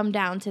don't you come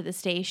down to the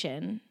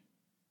station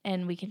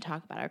and we can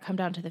talk about it, or come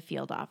down to the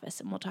field office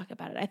and we'll talk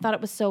about it. I thought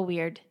it was so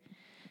weird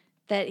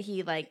that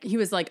he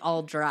was like,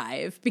 I'll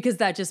drive, because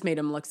that just made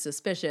him look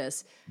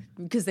suspicious,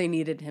 because they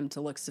needed him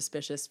to look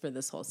suspicious for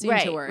this whole scene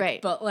to work.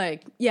 Right. But,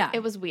 like, yeah.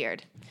 It was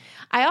weird.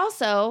 I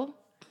also...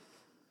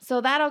 So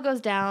that all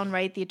goes down,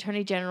 right? The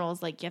attorney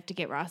general's like, you have to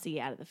get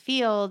Rossi out of the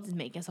field and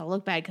make us all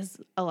look bad, because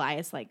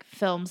Elias, like,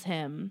 films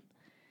him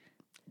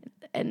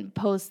and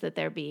posts that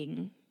they're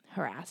being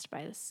harassed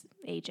by this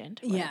agent.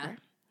 Yeah.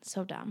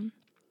 So dumb.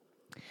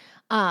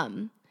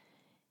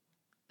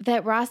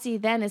 That Rossi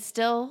then is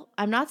still,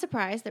 I'm not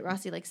surprised that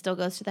Rossi, like, still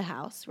goes to the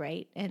house,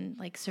 right? And,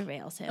 like,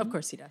 surveils him. Of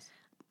course he does.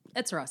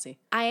 It's Rossi.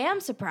 I am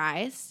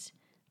surprised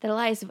that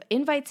Elias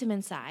invites him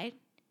inside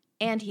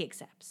and he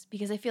accepts,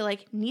 because I feel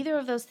like neither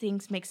of those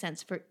things make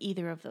sense for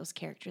either of those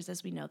characters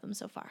as we know them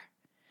so far.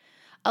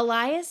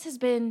 Elias has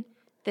been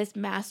this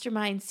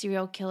mastermind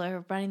serial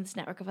killer running this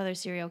network of other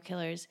serial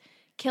killers,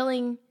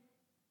 killing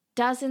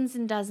dozens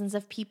and dozens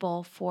of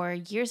people for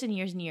years and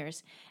years and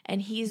years.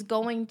 And he's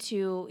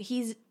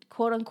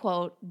quote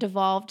unquote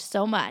devolved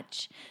so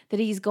much that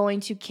he's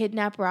going to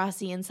kidnap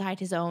Rossi inside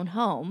his own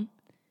home.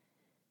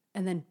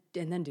 And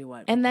then do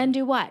what? And then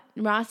do what?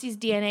 Rossi's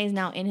DNA is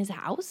now in his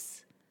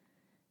house.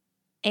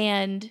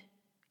 And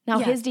now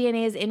his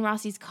DNA is in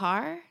Rossi's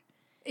car.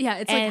 Yeah,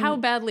 it's like, how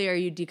badly are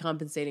you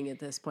decompensating at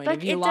this point?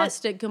 Have you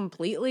lost it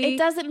completely? It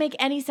doesn't make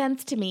any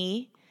sense to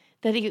me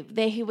that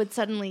he would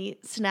suddenly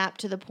snap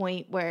to the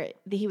point where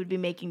he would be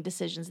making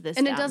decisions this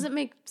And dumb. it doesn't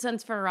make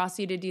sense for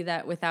Rossi to do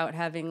that without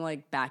having,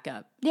 like,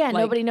 backup. Yeah, like,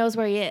 nobody knows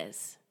where he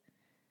is.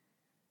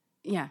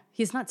 Yeah,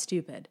 he's not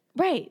stupid.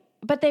 Right.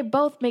 But they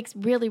both make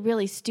really,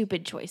 really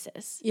stupid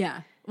choices.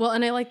 Yeah. Well,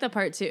 and I like the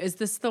part, too. Is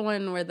this the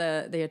one where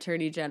the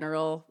attorney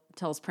general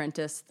tells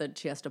Prentice that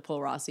she has to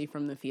pull Rossi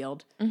from the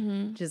field?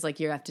 Mm-hmm. She's like,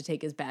 you have to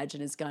take his badge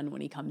and his gun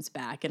when he comes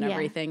back and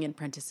everything. And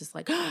Prentice is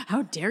like, oh,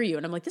 how dare you?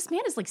 And I'm like, this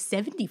man is like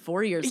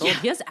 74 years old.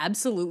 He has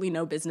absolutely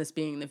no business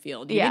being in the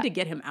field. You need to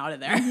get him out of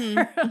there.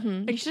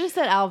 Mm-hmm. You should have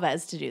said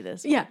Alves to do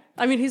this. Yeah.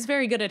 I mean, he's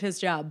very good at his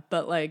job,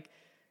 but like,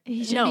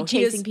 he should be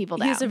chasing people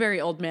down. He's a very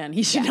old man.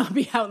 He should not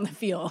be out in the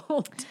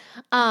field.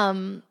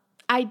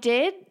 I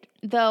did,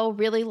 though,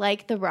 really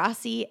like the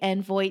Rossi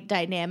and Voight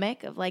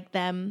dynamic of like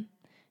them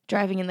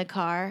driving in the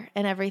car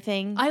and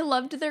everything. I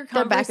loved their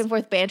back and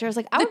forth banter. I was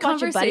like, I would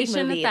watch a buddy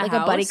movie, like a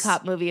buddy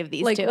cop movie of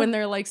these like two. Like when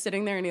they're like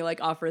sitting there and he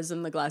like offers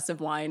him the glass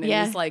of wine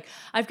and he's like,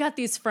 I've got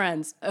these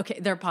friends. Okay,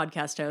 they're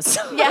podcast hosts.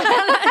 Yeah.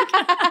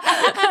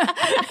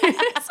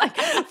 It's like,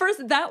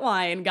 first that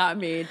line got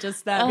me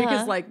just that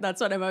because like that's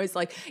what I'm always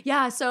like,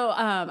 yeah, so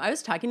I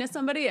was talking to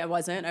somebody. I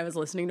was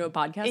listening to a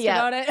podcast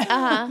about it.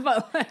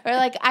 But, or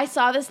like, I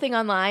saw this thing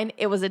online.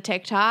 It was a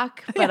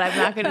TikTok, but I'm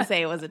not going to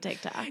say it was a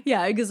TikTok.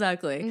 Yeah,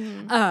 exactly.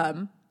 Mm-hmm.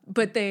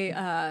 But they,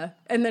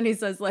 and then he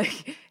says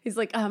like, he's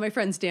like, my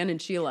friends Dan and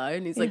Sheila,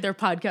 and he's like, they're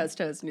podcast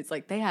hosts, and he's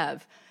like, they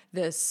have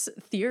this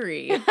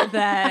theory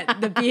that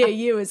the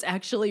BAU is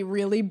actually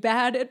really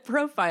bad at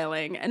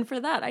profiling. And for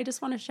that, I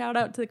just want to shout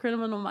out to the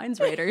Criminal Minds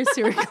Raiders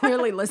who are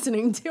clearly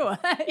listening to us.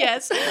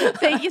 Yes.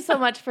 Thank you so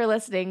much for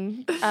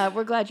listening.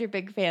 We're glad you're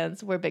big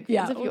fans. We're big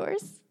fans of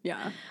yours.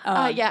 Yeah.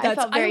 I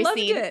felt very I loved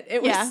seen. it.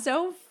 It was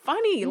so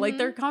funny. Like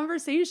their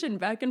conversation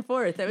back and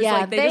forth. It was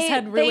like they just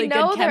had really good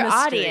chemistry. They know their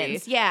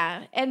audience.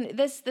 Yeah. And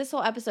this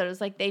whole episode was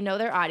like they know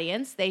their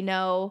audience. They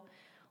know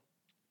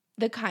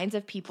the kinds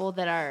of people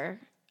that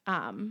are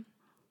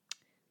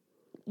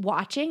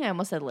watching. I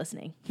almost said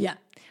listening. Yeah.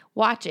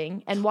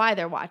 Watching and why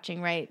they're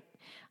watching, right?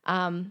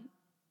 And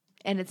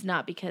it's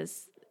not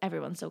because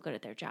everyone's so good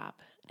at their job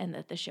and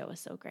that the show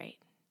is so great.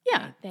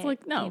 Yeah. It's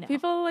like, no,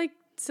 people like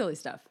silly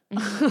stuff.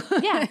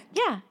 Yeah.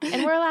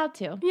 And we're allowed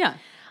to. Yeah.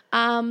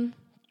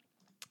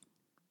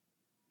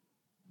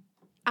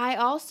 I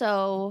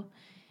also,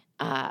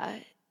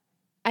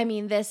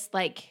 this,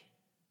 like,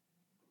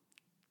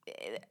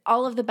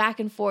 all of the back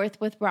and forth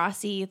with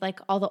Rossi, like,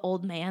 all the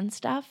old man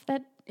stuff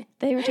that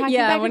they were talking about.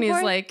 Yeah, when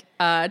he's, like,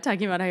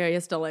 talking about how he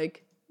has to,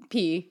 like,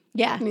 pee.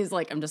 Yeah. And he's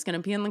like, I'm just going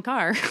to pee in the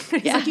car. He's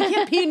like, you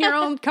can't pee in your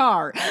own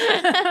car.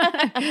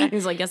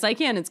 He's like, yes, I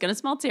can. It's going to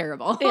smell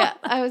terrible. Yeah.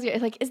 I was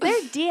like, is there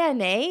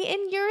DNA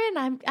in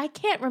urine? I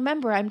can't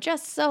remember. I'm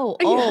just so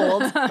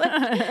old.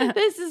 Like,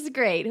 this is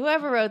great.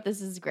 Whoever wrote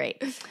this is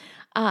great.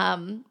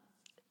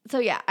 So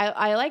yeah,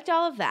 I liked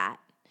all of that.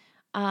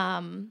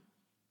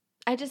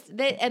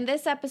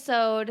 This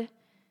episode,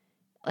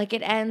 like,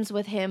 it ends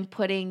with him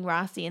putting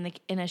Rossi in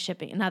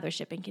another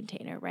shipping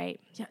container, right?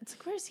 Yeah, it's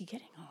like, where is he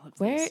getting all of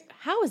this?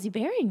 How is he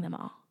burying them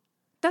all?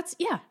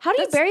 How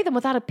do you bury them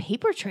without a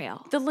paper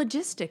trail? The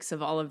logistics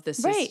of all of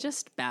this is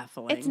just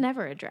baffling. It's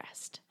never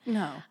addressed.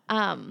 No.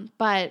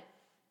 But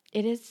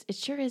it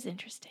sure is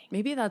interesting.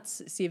 Maybe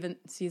that's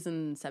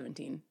season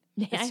 17.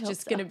 Yeah, it's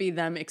just going to be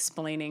them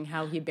explaining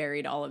how he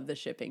buried all of the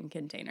shipping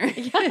containers.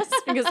 Yes.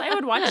 Because I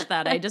would watch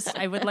that.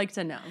 I would like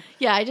to know.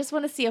 Yeah, I just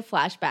want to see a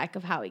flashback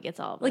of how he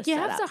gets all of this like, you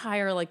set have up. to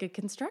hire, like, a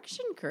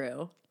construction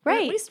crew. Right.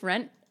 Or at least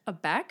rent a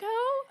backhoe.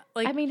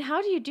 Like, I mean,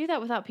 how do you do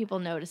that without people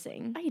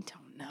noticing? I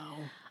don't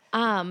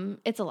know.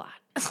 It's a lot.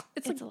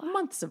 It's like a lot.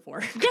 months of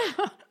work.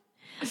 Yeah.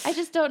 I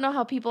just don't know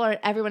how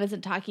everyone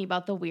isn't talking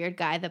about the weird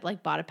guy that,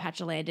 like, bought a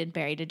patch of land and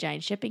buried a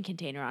giant shipping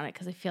container on it,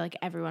 because I feel like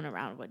everyone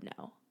around would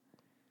know.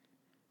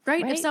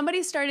 Right? If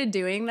somebody started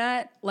doing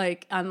that,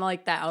 like, on,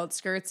 like, the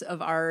outskirts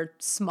of our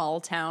small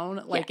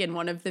town, like, in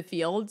one of the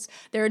fields,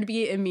 there would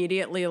be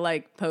immediately,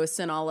 like, posts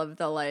in all of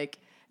the, like,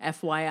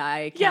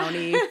 FYI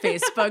county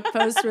Facebook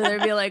posts where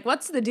there'd be like,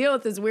 what's the deal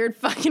with this weird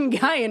fucking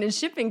guy in his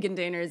shipping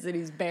containers that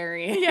he's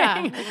burying?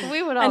 Yeah,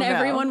 we would all know. And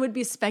everyone would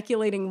be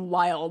speculating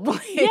wildly.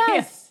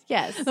 Yes.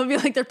 They'll be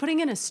like, they're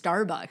putting in a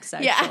Starbucks,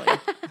 actually.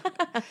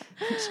 Yeah.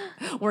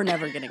 We're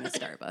never getting a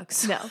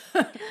Starbucks.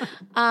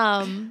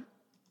 No.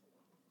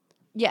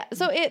 Yeah,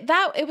 so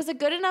it was a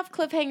good enough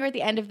cliffhanger at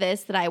the end of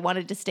this that I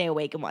wanted to stay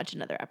awake and watch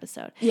another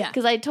episode. Yeah.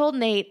 Because I told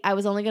Nate I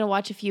was only going to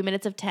watch a few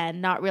minutes of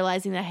 10, not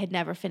realizing that I had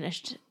never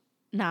finished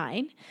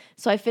 9.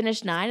 So I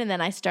finished 9, and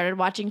then I started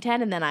watching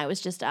 10, and then I was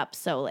just up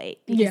so late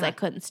because I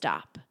couldn't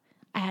stop.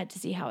 I had to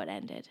see how it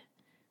ended.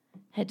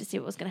 I had to see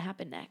what was going to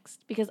happen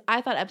next because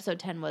I thought episode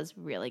 10 was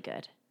really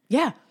good.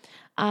 Yeah.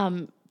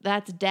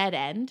 That's dead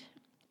end.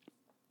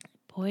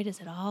 Boy,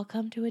 does it all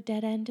come to a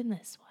dead end in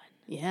this one.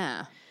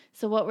 Yeah.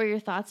 So what were your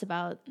thoughts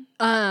about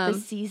the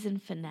season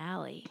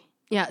finale?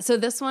 Yeah, so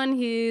this one,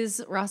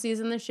 Rossi's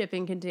in the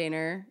shipping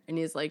container, and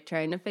he's, like,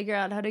 trying to figure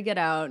out how to get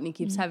out, and he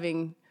keeps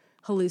having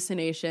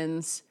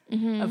hallucinations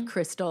of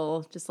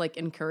Crystal just, like,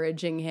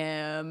 encouraging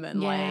him,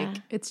 and, like,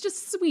 it's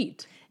just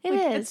sweet. It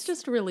is. is. It's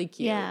just really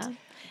cute. Yeah.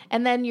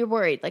 And then you're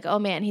worried, like, oh,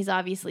 man, he's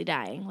obviously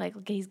dying. Like,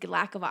 he's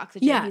lack of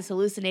oxygen. Yeah. He's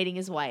hallucinating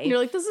his wife. And you're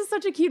like, this is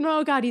such a cute,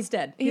 oh, God, he's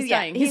dead. He's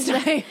dying. He's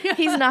dying.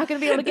 He's not going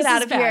to be able to get This out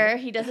is of bad. here.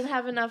 He doesn't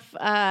have enough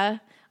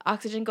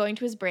oxygen going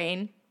to his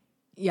brain.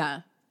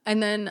 Yeah.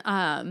 And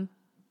then,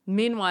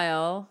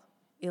 meanwhile,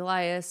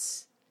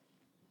 Elias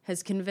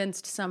has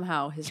convinced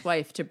somehow his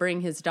wife to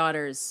bring his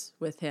daughters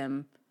with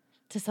him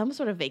To some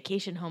sort of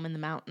vacation home in the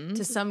mountains.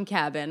 to some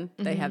cabin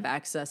they have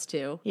access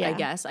to, I Yeah.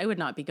 guess. I would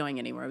not be going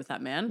anywhere with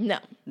that man. No.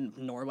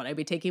 Nor would I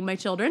be taking my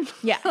children.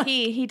 Yeah,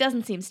 he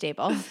doesn't seem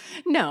stable.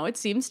 No, it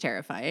seems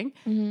terrifying.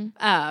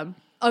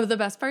 The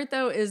best part,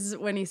 though, is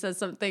when he says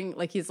something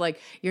like, he's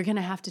like, you're going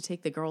to have to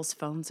take the girls'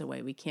 phones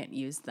away. We can't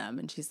use them.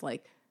 And she's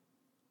like,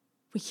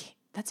 we can't.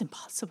 That's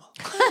impossible.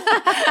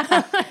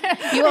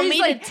 You want me He's to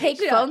like, take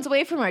yeah. phones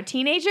away from our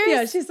teenagers?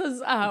 Yeah, she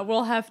says,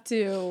 we'll have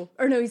to,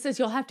 or no, he says,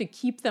 you'll have to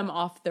keep them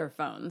off their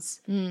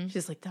phones.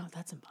 She's like, no,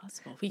 that's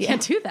impossible. We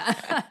can't do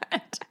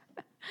that.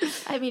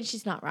 I mean,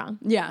 she's not wrong.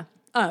 Yeah,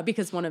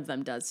 because one of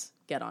them does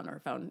get on her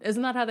phone.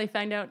 Isn't that how they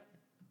find out?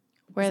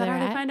 Where Is that they're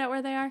how at? they find out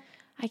where they are?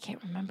 I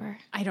can't remember.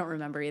 I don't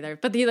remember either.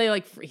 But he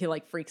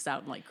freaks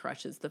out and like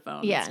crushes the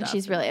phone. Yeah, and and stuff.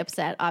 she's really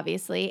upset,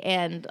 obviously.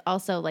 And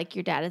also, like,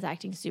 your dad is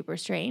acting super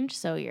strange,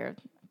 so you're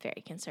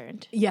very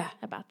concerned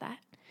about that.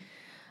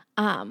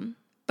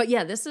 But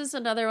yeah, this is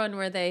another one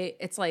where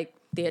it's like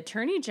the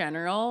Attorney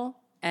General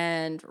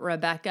and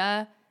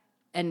Rebecca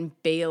and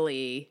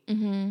Bailey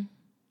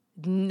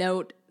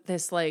note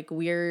this like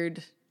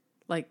weird,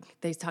 like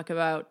they talk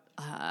about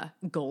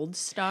Gold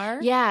Star.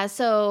 Yeah,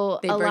 so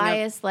They bring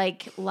Elias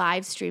like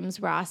live streams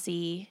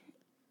Rossi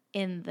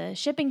in the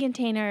shipping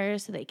container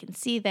so they can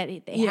see that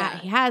he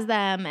has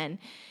them, and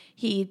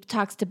he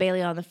talks to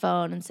Bailey on the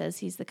phone and says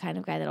he's the kind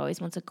of guy that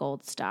always wants a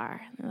gold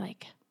star. And they're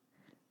like,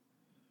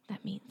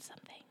 that means something.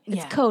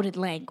 It's coded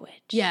language.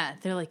 Yeah,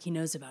 they're like, he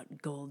knows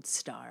about Gold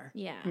Star.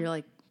 Yeah. And you're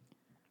like,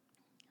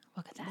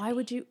 What could that why be?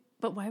 would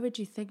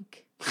you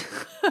think?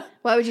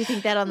 Why would you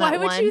think that on that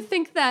one? Why would you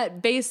think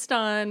that based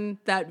on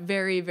that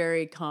very,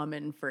 very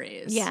common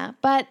phrase? Yeah,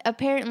 but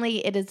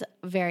apparently it is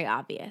very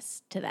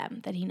obvious to them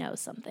that he knows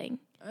something.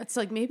 It's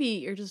like, maybe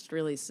you're just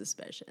really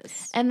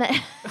suspicious. And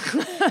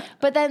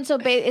but then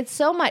it's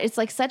so much, it's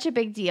like such a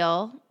big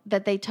deal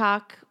that they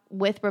talk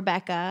with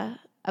Rebecca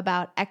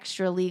about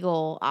extra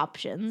legal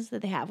options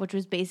that they have, which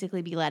was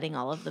basically be letting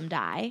all of them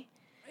die.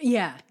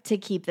 Yeah. To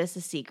keep this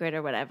a secret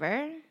or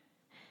whatever.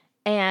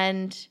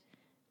 And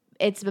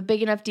it's a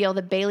big enough deal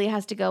that Bailey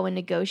has to go and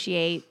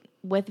negotiate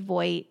with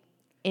Voight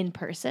in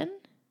person.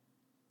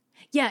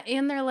 Yeah,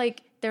 and they're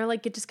like, you're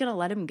just gonna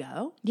let him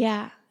go?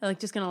 Yeah. They're like,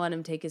 just gonna let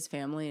him take his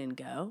family and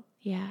go?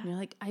 Yeah. And you're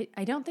like,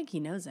 I don't think he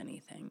knows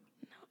anything.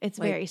 It's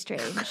very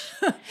strange.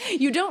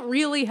 You don't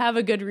really have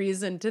a good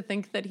reason to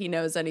think that he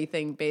knows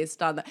anything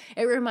based on that.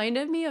 It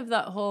reminded me of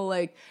that whole,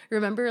 like,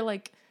 remember,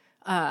 like,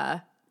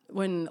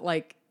 when,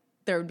 like,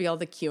 there would be all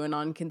the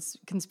QAnon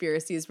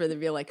conspiracies where they'd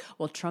be like,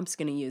 well, Trump's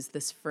going to use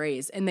this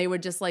phrase. And they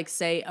would just, like,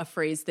 say a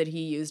phrase that he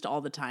used all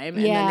the time.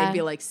 And then they'd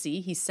be like,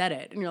 see, he said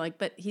it. And you're like,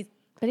 but he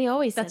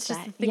always says that's just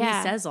that. the thing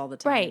he says all the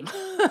time.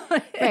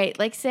 Right. Right.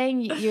 Like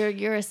saying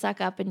you're a suck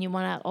up and you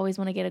always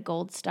want to get a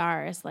gold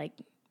star is like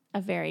a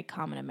very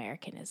common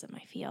Americanism,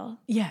 I feel.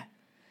 Yeah.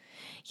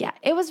 Yeah,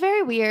 it was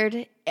very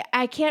weird.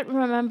 I can't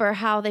remember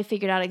how they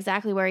figured out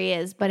exactly where he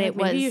is, but Like, it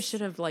was... Maybe you should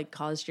have, like,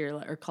 called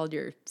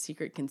your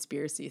secret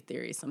conspiracy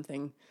theory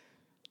something,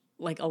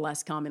 like, a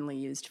less commonly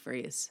used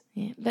phrase.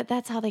 Yeah, but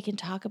that's how they can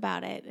talk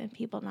about it and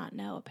people not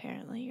know,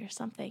 apparently, or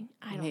something.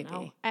 I don't know.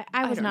 Maybe.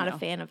 I was don't not know. a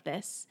fan of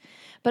this.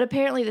 But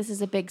apparently this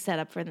is a big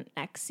setup for the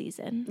next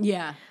season.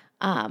 Yeah.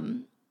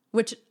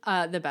 Which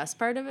the best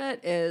part of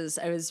it is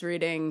I was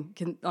reading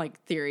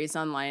theories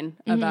online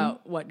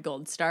about what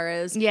Gold Star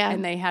is. Yeah.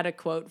 And they had a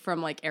quote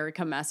from like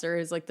Erica Messer,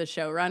 who's like the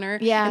showrunner.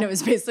 Yeah. And it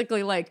was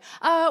basically like,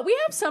 we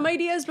have some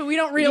ideas, but we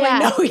don't really Yeah.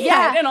 know yet.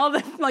 Yeah. And all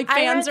the like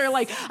fans read are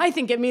like, I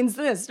think it means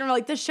this. And we're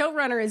like, the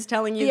showrunner is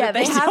telling you Yeah,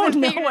 that they haven't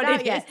don't know figured what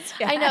out it yet. is.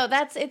 I know,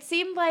 it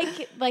seemed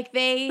like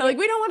they... They're like,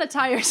 we don't want to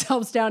tie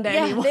ourselves down to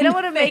any one they don't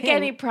want to make thing.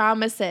 any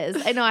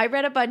promises. I know, I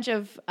read a bunch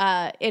of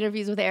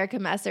interviews with Erica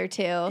Messer,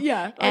 too.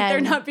 Yeah, like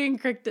they're not being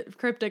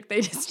cryptic.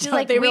 They just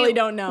don't, they really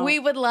don't know. We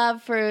would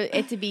love for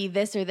it to be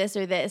this or this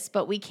or this,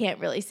 but we can't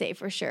really say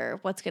for sure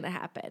what's going to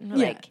happen.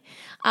 Yeah.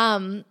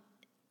 Like,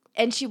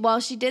 And she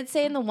did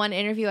say in the one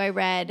interview I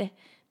read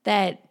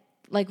that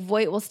like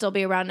Voight will still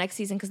be around next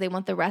season because they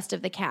want the rest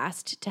of the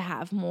cast to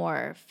have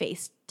more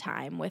face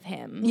time with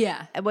him.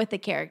 Yeah. With the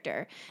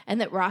character. And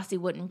that Rossi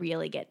wouldn't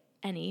really get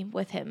any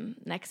with him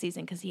next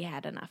season because he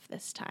had enough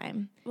this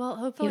time. Well,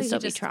 hopefully he'll still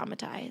he be just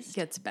traumatized.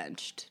 gets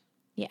benched.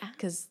 Yeah.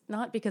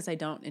 Not because I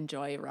don't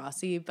enjoy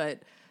Rossi, but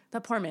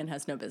that poor man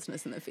has no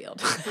business in the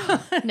field.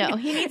 No,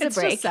 he needs a it's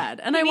break. Just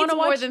sad. And he I want to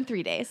watch more than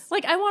 3 days.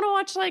 Like I want to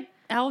watch like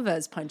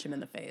Alves punch him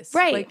in the face.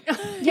 Right. Like,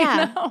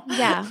 yeah. you know?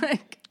 Yeah.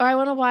 Like, or I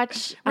want to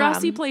watch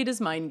Rossi played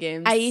his mind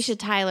games. Aisha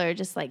Tyler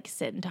just like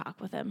sit and talk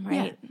with him,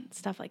 right? Yeah.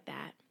 Stuff like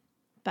that.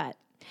 But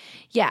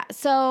yeah,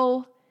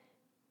 so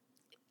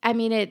I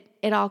mean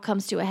it all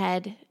comes to a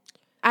head.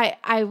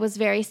 I was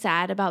very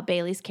sad about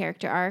Bailey's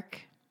character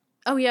arc.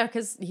 Oh yeah,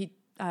 because he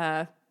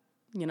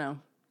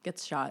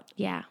gets shot.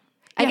 Yeah.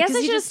 I guess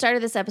I should have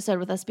started this episode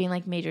with us being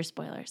like major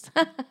spoilers.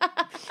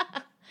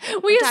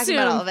 We talking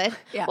about all of it.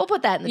 Yeah. We'll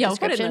put that in the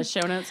description. We'll put it in the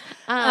show notes.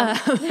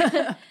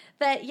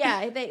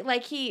 That they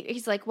like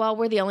he's like, well,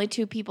 we're the only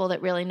two people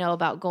that really know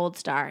about Gold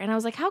Star, and I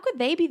was like, how could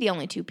they be the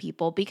only two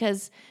people?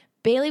 Because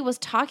Bailey was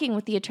talking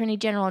with the Attorney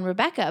General and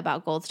Rebecca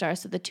about Gold Star,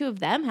 so the two of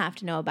them have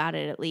to know about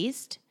it at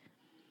least,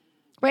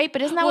 right?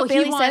 But isn't that what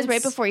Bailey says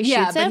right before he shoots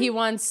him? Yeah, but he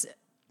wants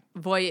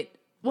Voight.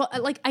 Well,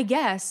 like I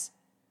guess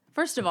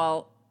first of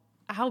all,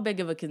 how big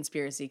of a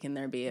conspiracy can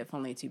there be if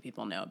only two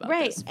people know about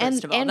this?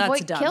 First of all, and that's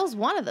Voight dumb. kills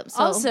one of them.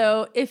 So.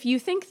 Also, if you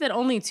think that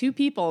only two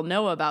people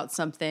know about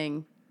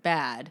something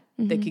bad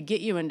that could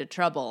get you into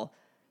trouble,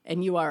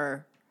 and you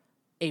are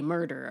a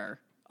murderer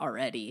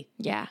already,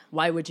 yeah,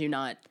 why would you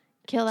not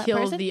kill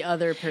person? The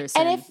other person?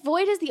 And if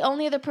Voight is the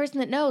only other person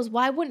that knows,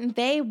 why wouldn't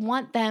they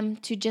want them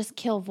to just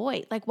kill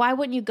Voight? Like, why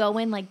wouldn't you go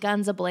in like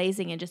guns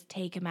a-blazing and just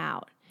take him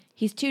out?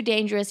 He's too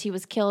dangerous. He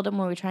was killed when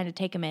we were trying to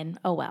take him in.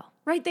 Oh, well.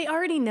 Right, they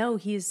already know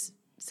he's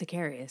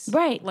Sicarius.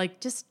 Right. Like,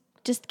 just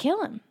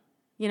kill him.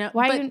 You know,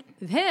 Why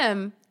but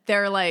him,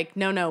 they're like,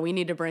 no, we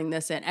need to bring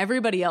this in.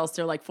 Everybody else,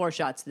 they're like 4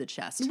 shots to the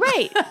chest.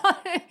 Right.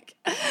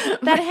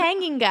 That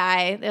hanging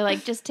guy, they're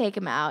like, just take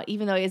him out,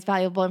 even though he has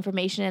valuable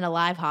information and a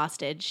live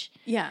hostage.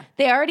 Yeah.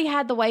 They already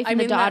had the wife and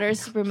the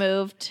daughters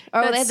removed.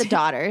 Or they had the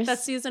daughters. That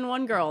season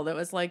 1 girl that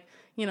was like,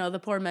 the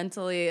poor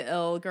mentally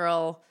ill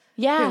girl.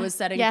 Yeah. Who was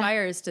setting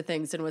fires to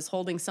things and was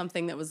holding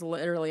something that was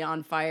literally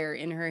on fire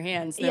in her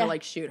hands. They're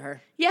like, shoot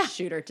her. Yeah.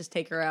 Shoot her. Just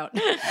take her out.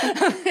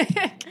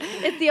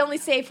 It's the only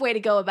safe way to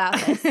go about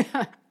this.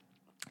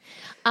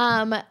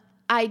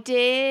 I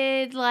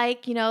did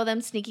like,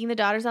 them sneaking the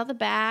daughters out the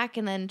back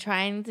and then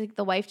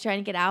the wife trying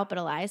to get out, but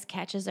Elias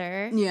catches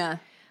her. Yeah.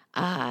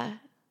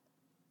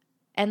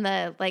 And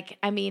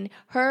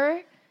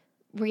her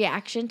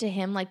reaction to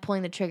him like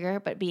pulling the trigger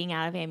but being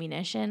out of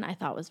ammunition, I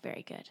thought was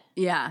very good.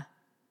 Yeah.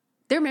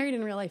 They're married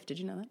in real life. Did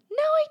you know that?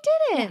 No, I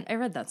didn't. I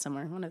read that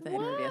somewhere, one of the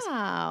interviews.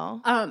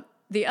 Wow.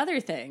 The other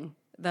thing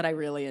that I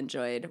really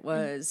enjoyed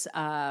was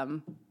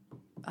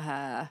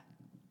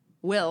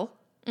Will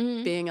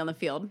being on the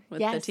field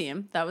with the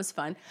team. That was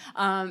fun.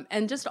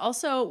 And just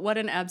also what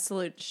an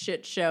absolute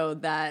shit show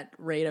that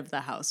raid of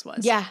the house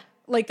was. Yeah.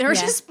 Like there were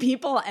just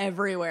people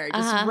everywhere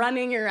just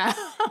running around.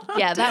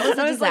 Yeah, that was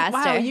a disaster.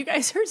 Like, wow, you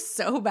guys are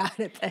so bad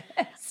at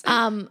this.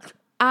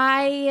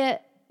 I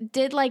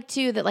did like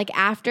too that like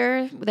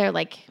after they're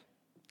like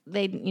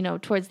they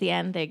towards the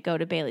end they go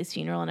to Bailey's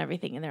funeral and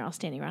everything and they're all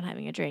standing around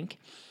having a drink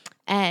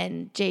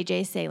and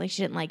JJ saying like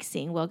she didn't like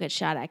seeing Will get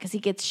shot at because he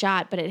gets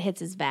shot but it hits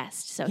his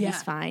vest so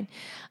he's fine.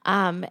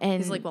 And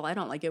he's like, well, I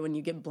don't like it when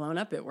you get blown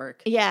up at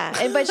work.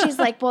 Yeah, but she's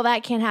like, well,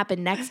 that can't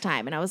happen next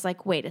time. And I was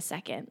like, wait a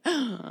second.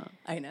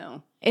 I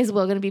know. Is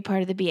Will going to be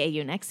part of the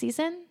BAU next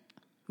season?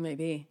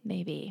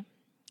 Maybe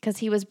because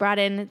he was brought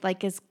in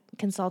like as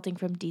consulting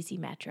from DC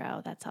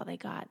Metro. That's how they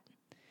got.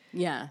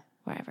 Yeah.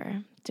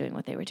 Wherever, doing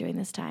what they were doing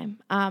this time.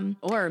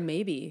 Or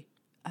maybe,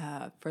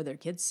 for their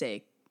kids'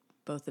 sake,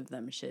 both of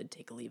them should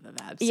take a leave of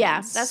absence.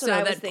 Yeah, that's what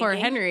I was thinking. So that poor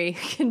Henry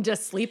can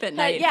just sleep at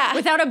night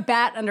without a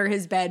bat under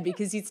his bed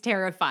because he's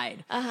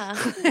terrified.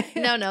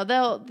 No,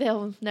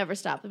 they'll never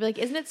stop. They'll be like,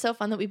 isn't it so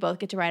fun that we both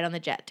get to ride on the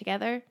jet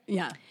together?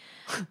 Yeah.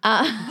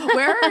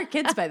 Where are our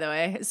kids, by the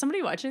way? Is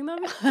somebody watching them?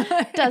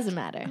 Doesn't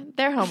matter.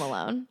 They're home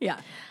alone. Yeah.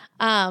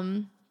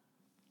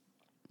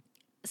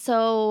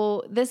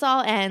 So this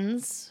all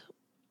ends.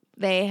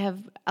 They have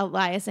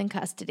Elias in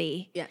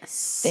custody.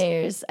 Yes.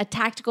 There's a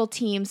tactical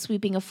team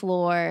sweeping a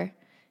floor.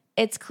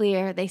 It's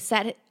clear. They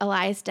set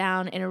Elias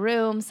down in a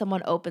room.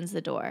 Someone opens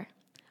the door.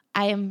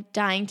 I am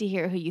dying to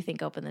hear who you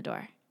think opened the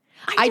door.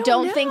 I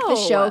don't think the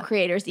show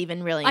creators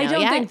even really know I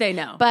don't yet, think they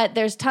know. But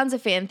there's tons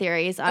of fan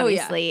theories,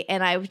 obviously,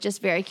 and I was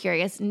just very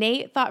curious.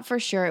 Nate thought for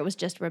sure it was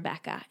just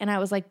Rebecca, and I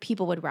was like,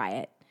 people would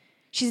riot.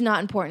 She's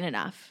not important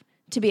enough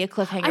to be a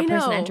cliffhanger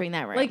person entering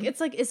that room. Like,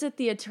 it's like, is it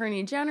the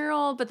Attorney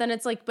General? But then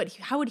it's like, but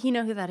how would he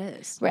know who that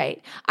is?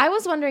 Right. I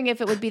was wondering if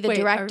it would be the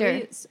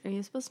director. Are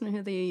you supposed to know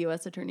who the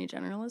U.S. Attorney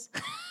General is?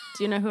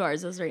 Do you know who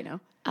ours is right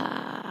now?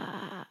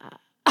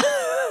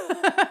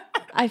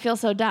 I I feel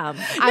so dumb.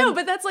 No,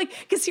 but that's like,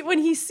 because when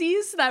he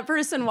sees that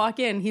person walk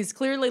in, he's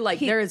clearly like,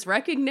 there is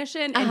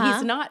recognition, and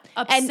he's not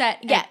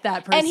upset at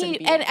that person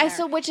being there.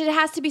 So which it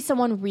has to be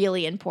someone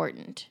really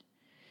important.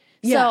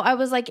 Yeah. So I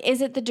was like,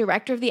 is it the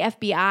director of the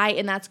FBI,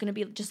 and that's going to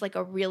be just like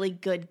a really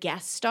good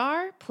guest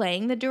star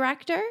playing the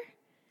director?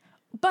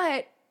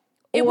 But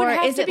it would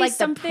have to be like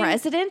the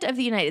president of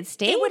the United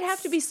States? It would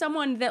have to be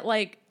someone that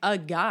like a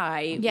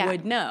guy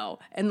would know.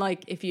 And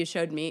like if you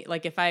showed me,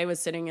 like if I was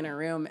sitting in a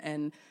room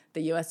and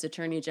the U.S.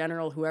 Attorney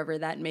General, whoever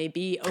that may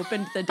be,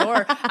 opened the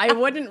door, I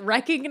wouldn't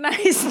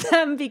recognize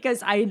them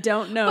because I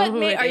don't know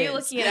who it is. Are you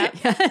looking it up?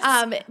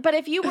 Yes. But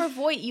if you were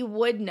Voight, you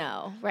would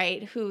know,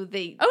 right? Who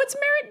the... Oh, it's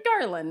Merrick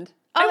Garland.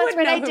 Oh, that's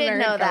right. I did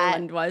know that.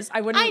 Garland was.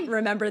 I wouldn't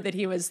remember that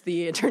he was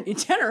the Attorney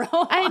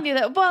General. I knew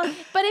that. Well,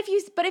 but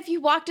if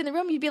you walked in the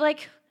room, you'd be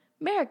like,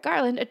 Merrick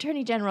Garland,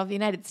 Attorney General of the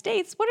United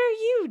States, what are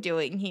you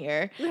doing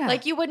here? Yeah.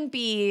 Like, you wouldn't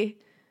be...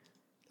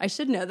 I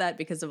should know that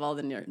because of all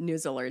the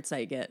news alerts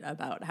I get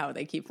about how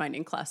they keep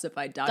finding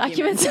classified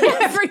documents in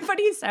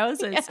everybody's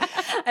houses.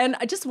 Yeah. And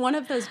just one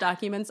of those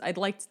documents, I'd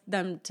like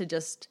them to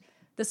just...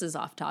 This is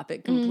off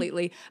topic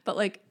completely, but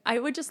like I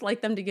would just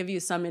like them to give you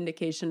some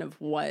indication of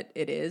what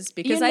it is,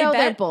 because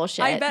they're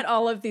bullshit. I bet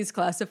all of these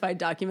classified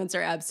documents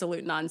are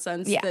absolute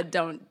nonsense that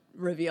don't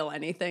reveal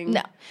anything.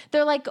 No,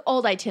 they're like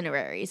old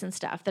itineraries and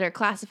stuff that are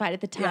classified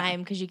at the time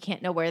because you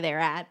can't know where they're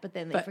at, but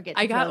then they forget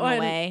to throw them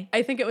away.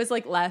 I think it was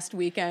like last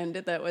weekend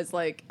that was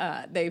like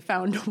they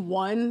found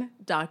one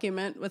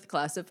document with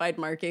classified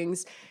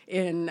markings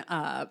in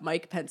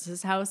Mike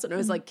Pence's house, and I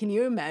was like, can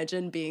you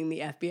imagine being the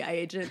FBI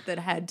agent that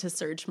had to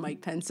search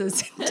Mike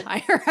Pence's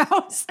entire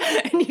house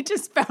and you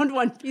just found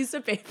one piece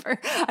of paper?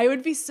 I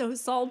would be so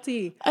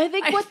salty. I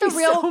think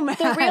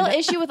the real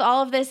issue with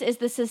all of this is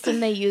the system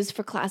they use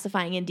for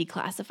classifying and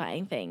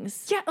declassifying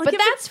things. Yeah, like but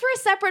that's for a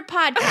separate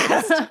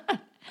podcast.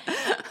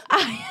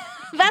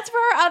 That's for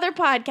our other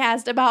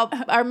podcast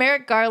about our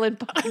Merrick Garland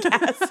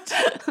podcast.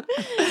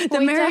 The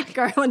Merrick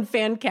Garland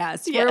fan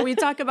cast, where we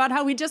talk about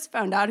how we just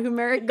found out who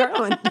Merrick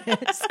Garland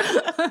is.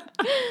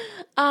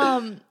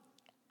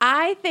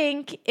 I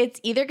think it's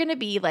either going to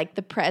be like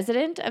the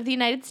president of the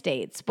United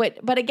States,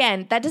 but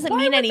again, that doesn't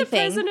mean anything. The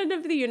president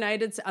of the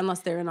United States,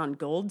 unless they're in on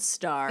Gold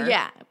Star.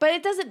 Yeah, but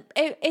it doesn't.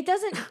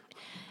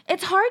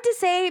 It's hard to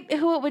say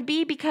who it would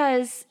be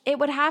because it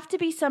would have to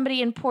be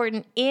somebody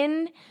important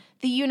in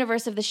the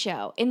universe of the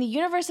show. In the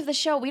universe of the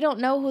show, we don't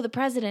know who the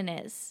president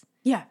is.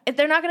 Yeah. If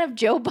they're not going to have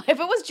Joe Biden. If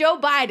it was Joe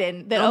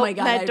Biden that opened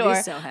that door, I'd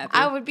be so happy.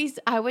 I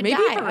would Maybe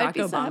die. Barack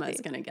Obama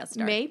is going to guest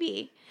star.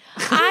 Maybe.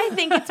 I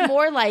think it's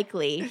more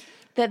likely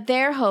that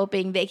they're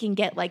hoping they can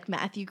get like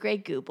Matthew Gray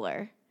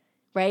Gubler,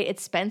 right?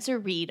 It's Spencer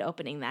Reed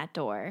opening that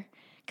door.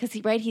 Because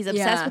he's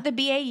obsessed with the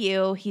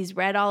BAU. He's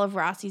read all of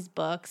Rossi's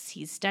books.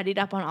 He's studied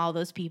up on all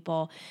those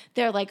people.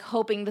 They're like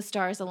hoping the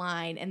stars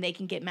align and they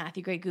can get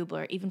Matthew Gray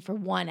Gubler even for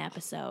one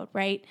episode,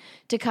 right?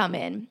 To come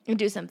in and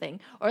do something.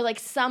 Or like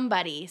some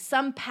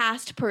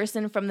past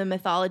person from the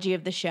mythology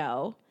of the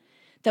show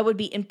that would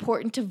be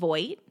important to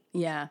Voight.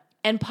 Yeah.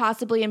 And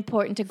possibly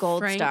important to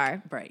Gold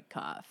Star.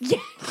 Brightcoff. Yeah.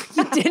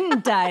 He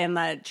didn't die in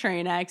that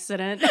train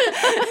accident.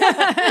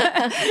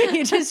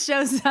 He just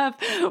shows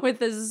up with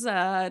his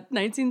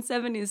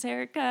 1970s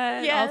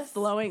haircut, all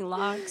flowing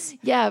locks.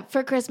 Yeah,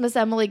 for Christmas,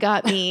 Emily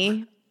got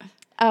me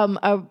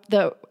a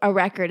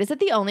record. Is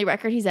it the only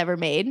record he's ever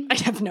made? I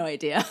have no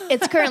idea.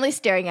 It's currently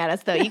staring at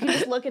us, though. You can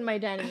just look in my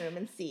dining room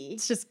and see.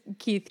 It's just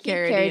Keith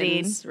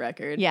Carradine's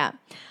record. Yeah.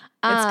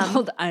 It's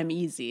called I'm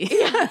Easy.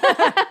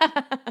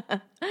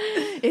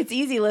 It's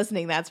easy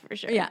listening, that's for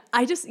sure. Yeah.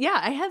 I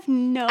have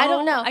no I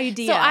don't know.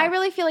 idea. So I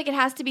really feel like it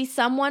has to be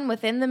someone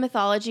within the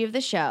mythology of the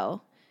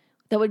show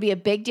that would be a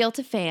big deal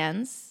to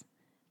fans,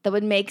 that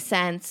would make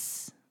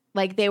sense.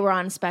 Like they were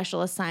on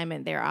special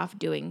assignment. They're off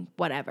doing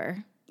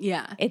whatever.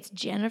 Yeah. It's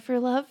Jennifer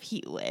Love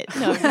Hewitt.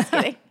 No, I'm just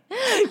kidding.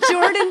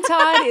 Jordan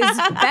Todd is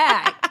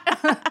back.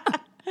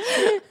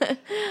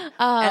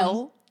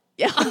 Elle.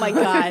 Yeah, oh my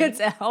God. It's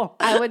Elle.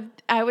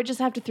 I would just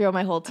have to throw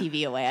my whole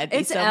TV away. I'd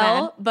be so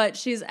Elle, mad. But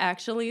she's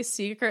actually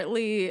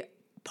secretly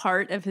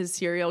part of his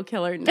serial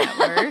killer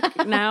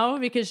network now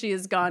because she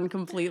has gone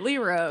completely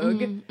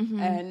rogue.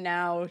 And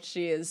now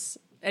she is,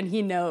 and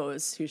he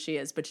knows who she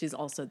is, but she's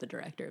also the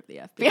director of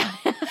the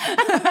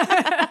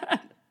FBI.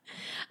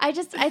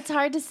 It's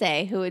hard to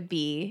say who it would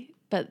be,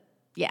 but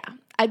yeah.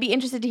 I'd be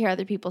interested to hear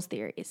other people's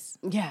theories.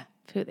 Yeah.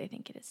 Of who they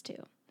think it is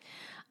too.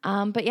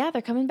 But yeah,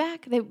 they're coming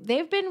back.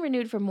 They've been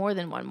renewed for more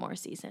than one more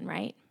season,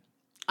 right?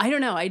 I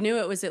don't know. I knew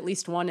it was at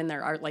least one, and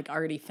they're like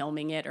already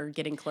filming it or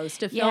getting close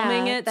to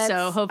filming it.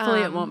 So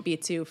hopefully it won't be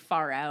too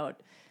far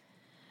out.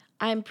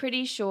 I'm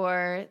pretty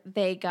sure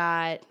they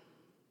got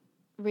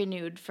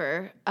renewed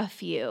for a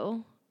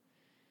few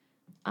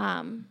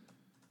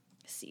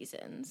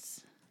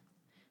seasons,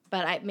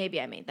 but maybe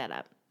I made that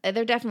up.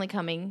 They're definitely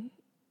coming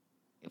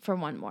for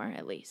one more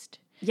at least.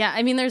 Yeah,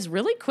 I mean, there's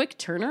really quick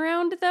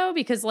turnaround, though,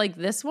 because, like,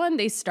 this one,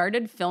 they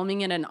started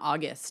filming it in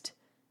August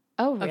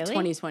of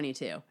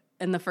 2022.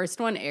 And the first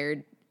one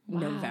aired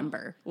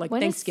November, like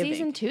Thanksgiving.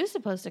 When is season 2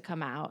 supposed to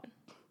come out?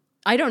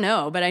 I don't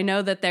know, but I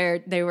know that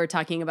they were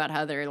talking about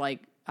how they're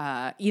like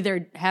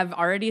either have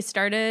already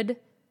started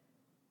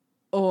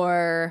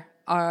or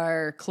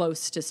are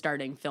close to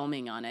starting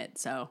filming on it.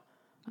 So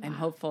I'm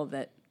hopeful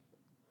that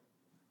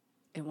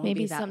it won't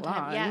be that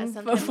sometime, long. Yeah,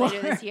 sometime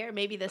later this year,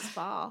 maybe this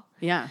fall.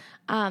 Yeah.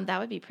 That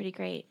would be pretty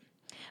great.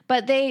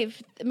 But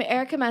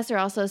Erica Messer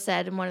also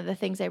said in one of the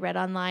things I read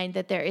online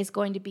that there is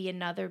going to be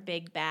another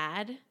big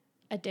bad,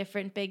 a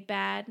different big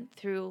bad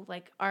through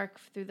arc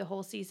through the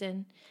whole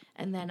season,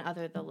 and then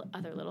other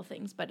little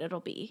things. But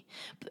it'll be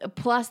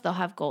plus they'll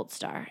have Gold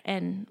Star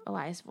and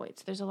Elias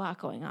Voigt. There's a lot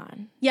going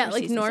on. Yeah,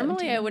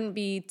 normally 17. I wouldn't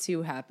be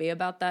too happy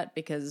about that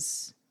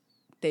because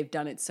they've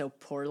done it so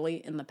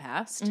poorly in the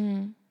past.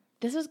 Mm-hmm.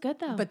 This was good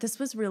though. But this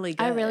was really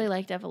good. I really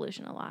liked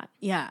Evolution a lot.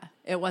 Yeah,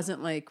 it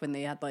wasn't like when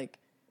they had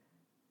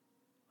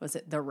was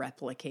it the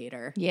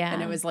Replicator? Yeah,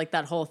 and it was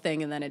that whole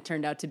thing, and then it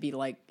turned out to be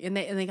and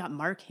they got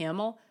Mark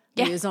Hamill.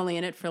 Yeah. He was only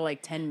in it for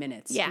 10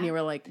 minutes. Yeah. And you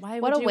were like, why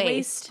what would a you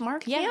waste. waste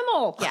Mark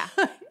Hamill? Yeah.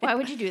 Why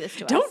would you do this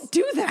to us? Don't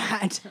do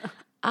that.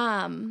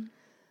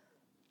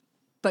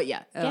 But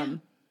yeah.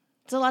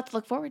 It's a lot to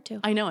look forward to.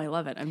 I know. I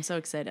love it. I'm so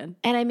excited.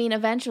 And I mean,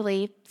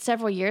 eventually,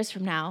 several years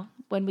from now,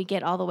 when we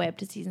get all the way up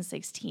to season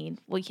 16,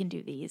 we can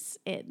do these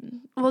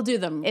We'll do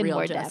them in real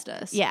more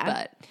justice. depth.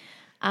 Yeah.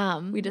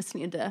 But we just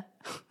need to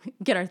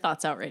get our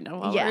thoughts out right now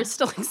while Yeah. we're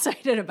still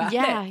excited about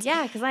it.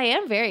 Yeah, because I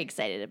am very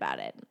excited about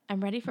it.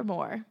 I'm ready for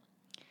more.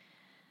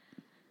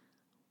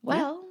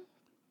 Well,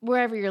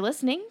 wherever you're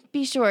listening,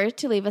 be sure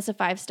to leave us a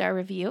 5-star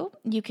review.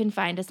 You can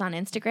find us on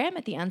Instagram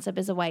at The Unsub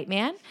is a White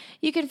Man.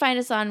 You can find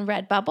us on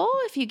Redbubble.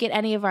 If you get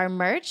any of our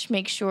merch,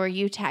 make sure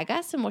you tag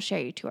us and we'll share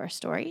you to our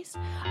stories.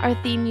 Our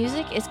theme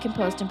music is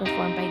composed and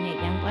performed by Nate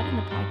Youngblood, and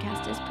the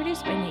podcast is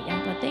produced by Nate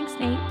Youngblood. Thanks,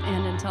 Nate.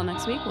 And until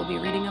next week, we'll be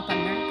reading up on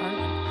Merrick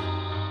Garland.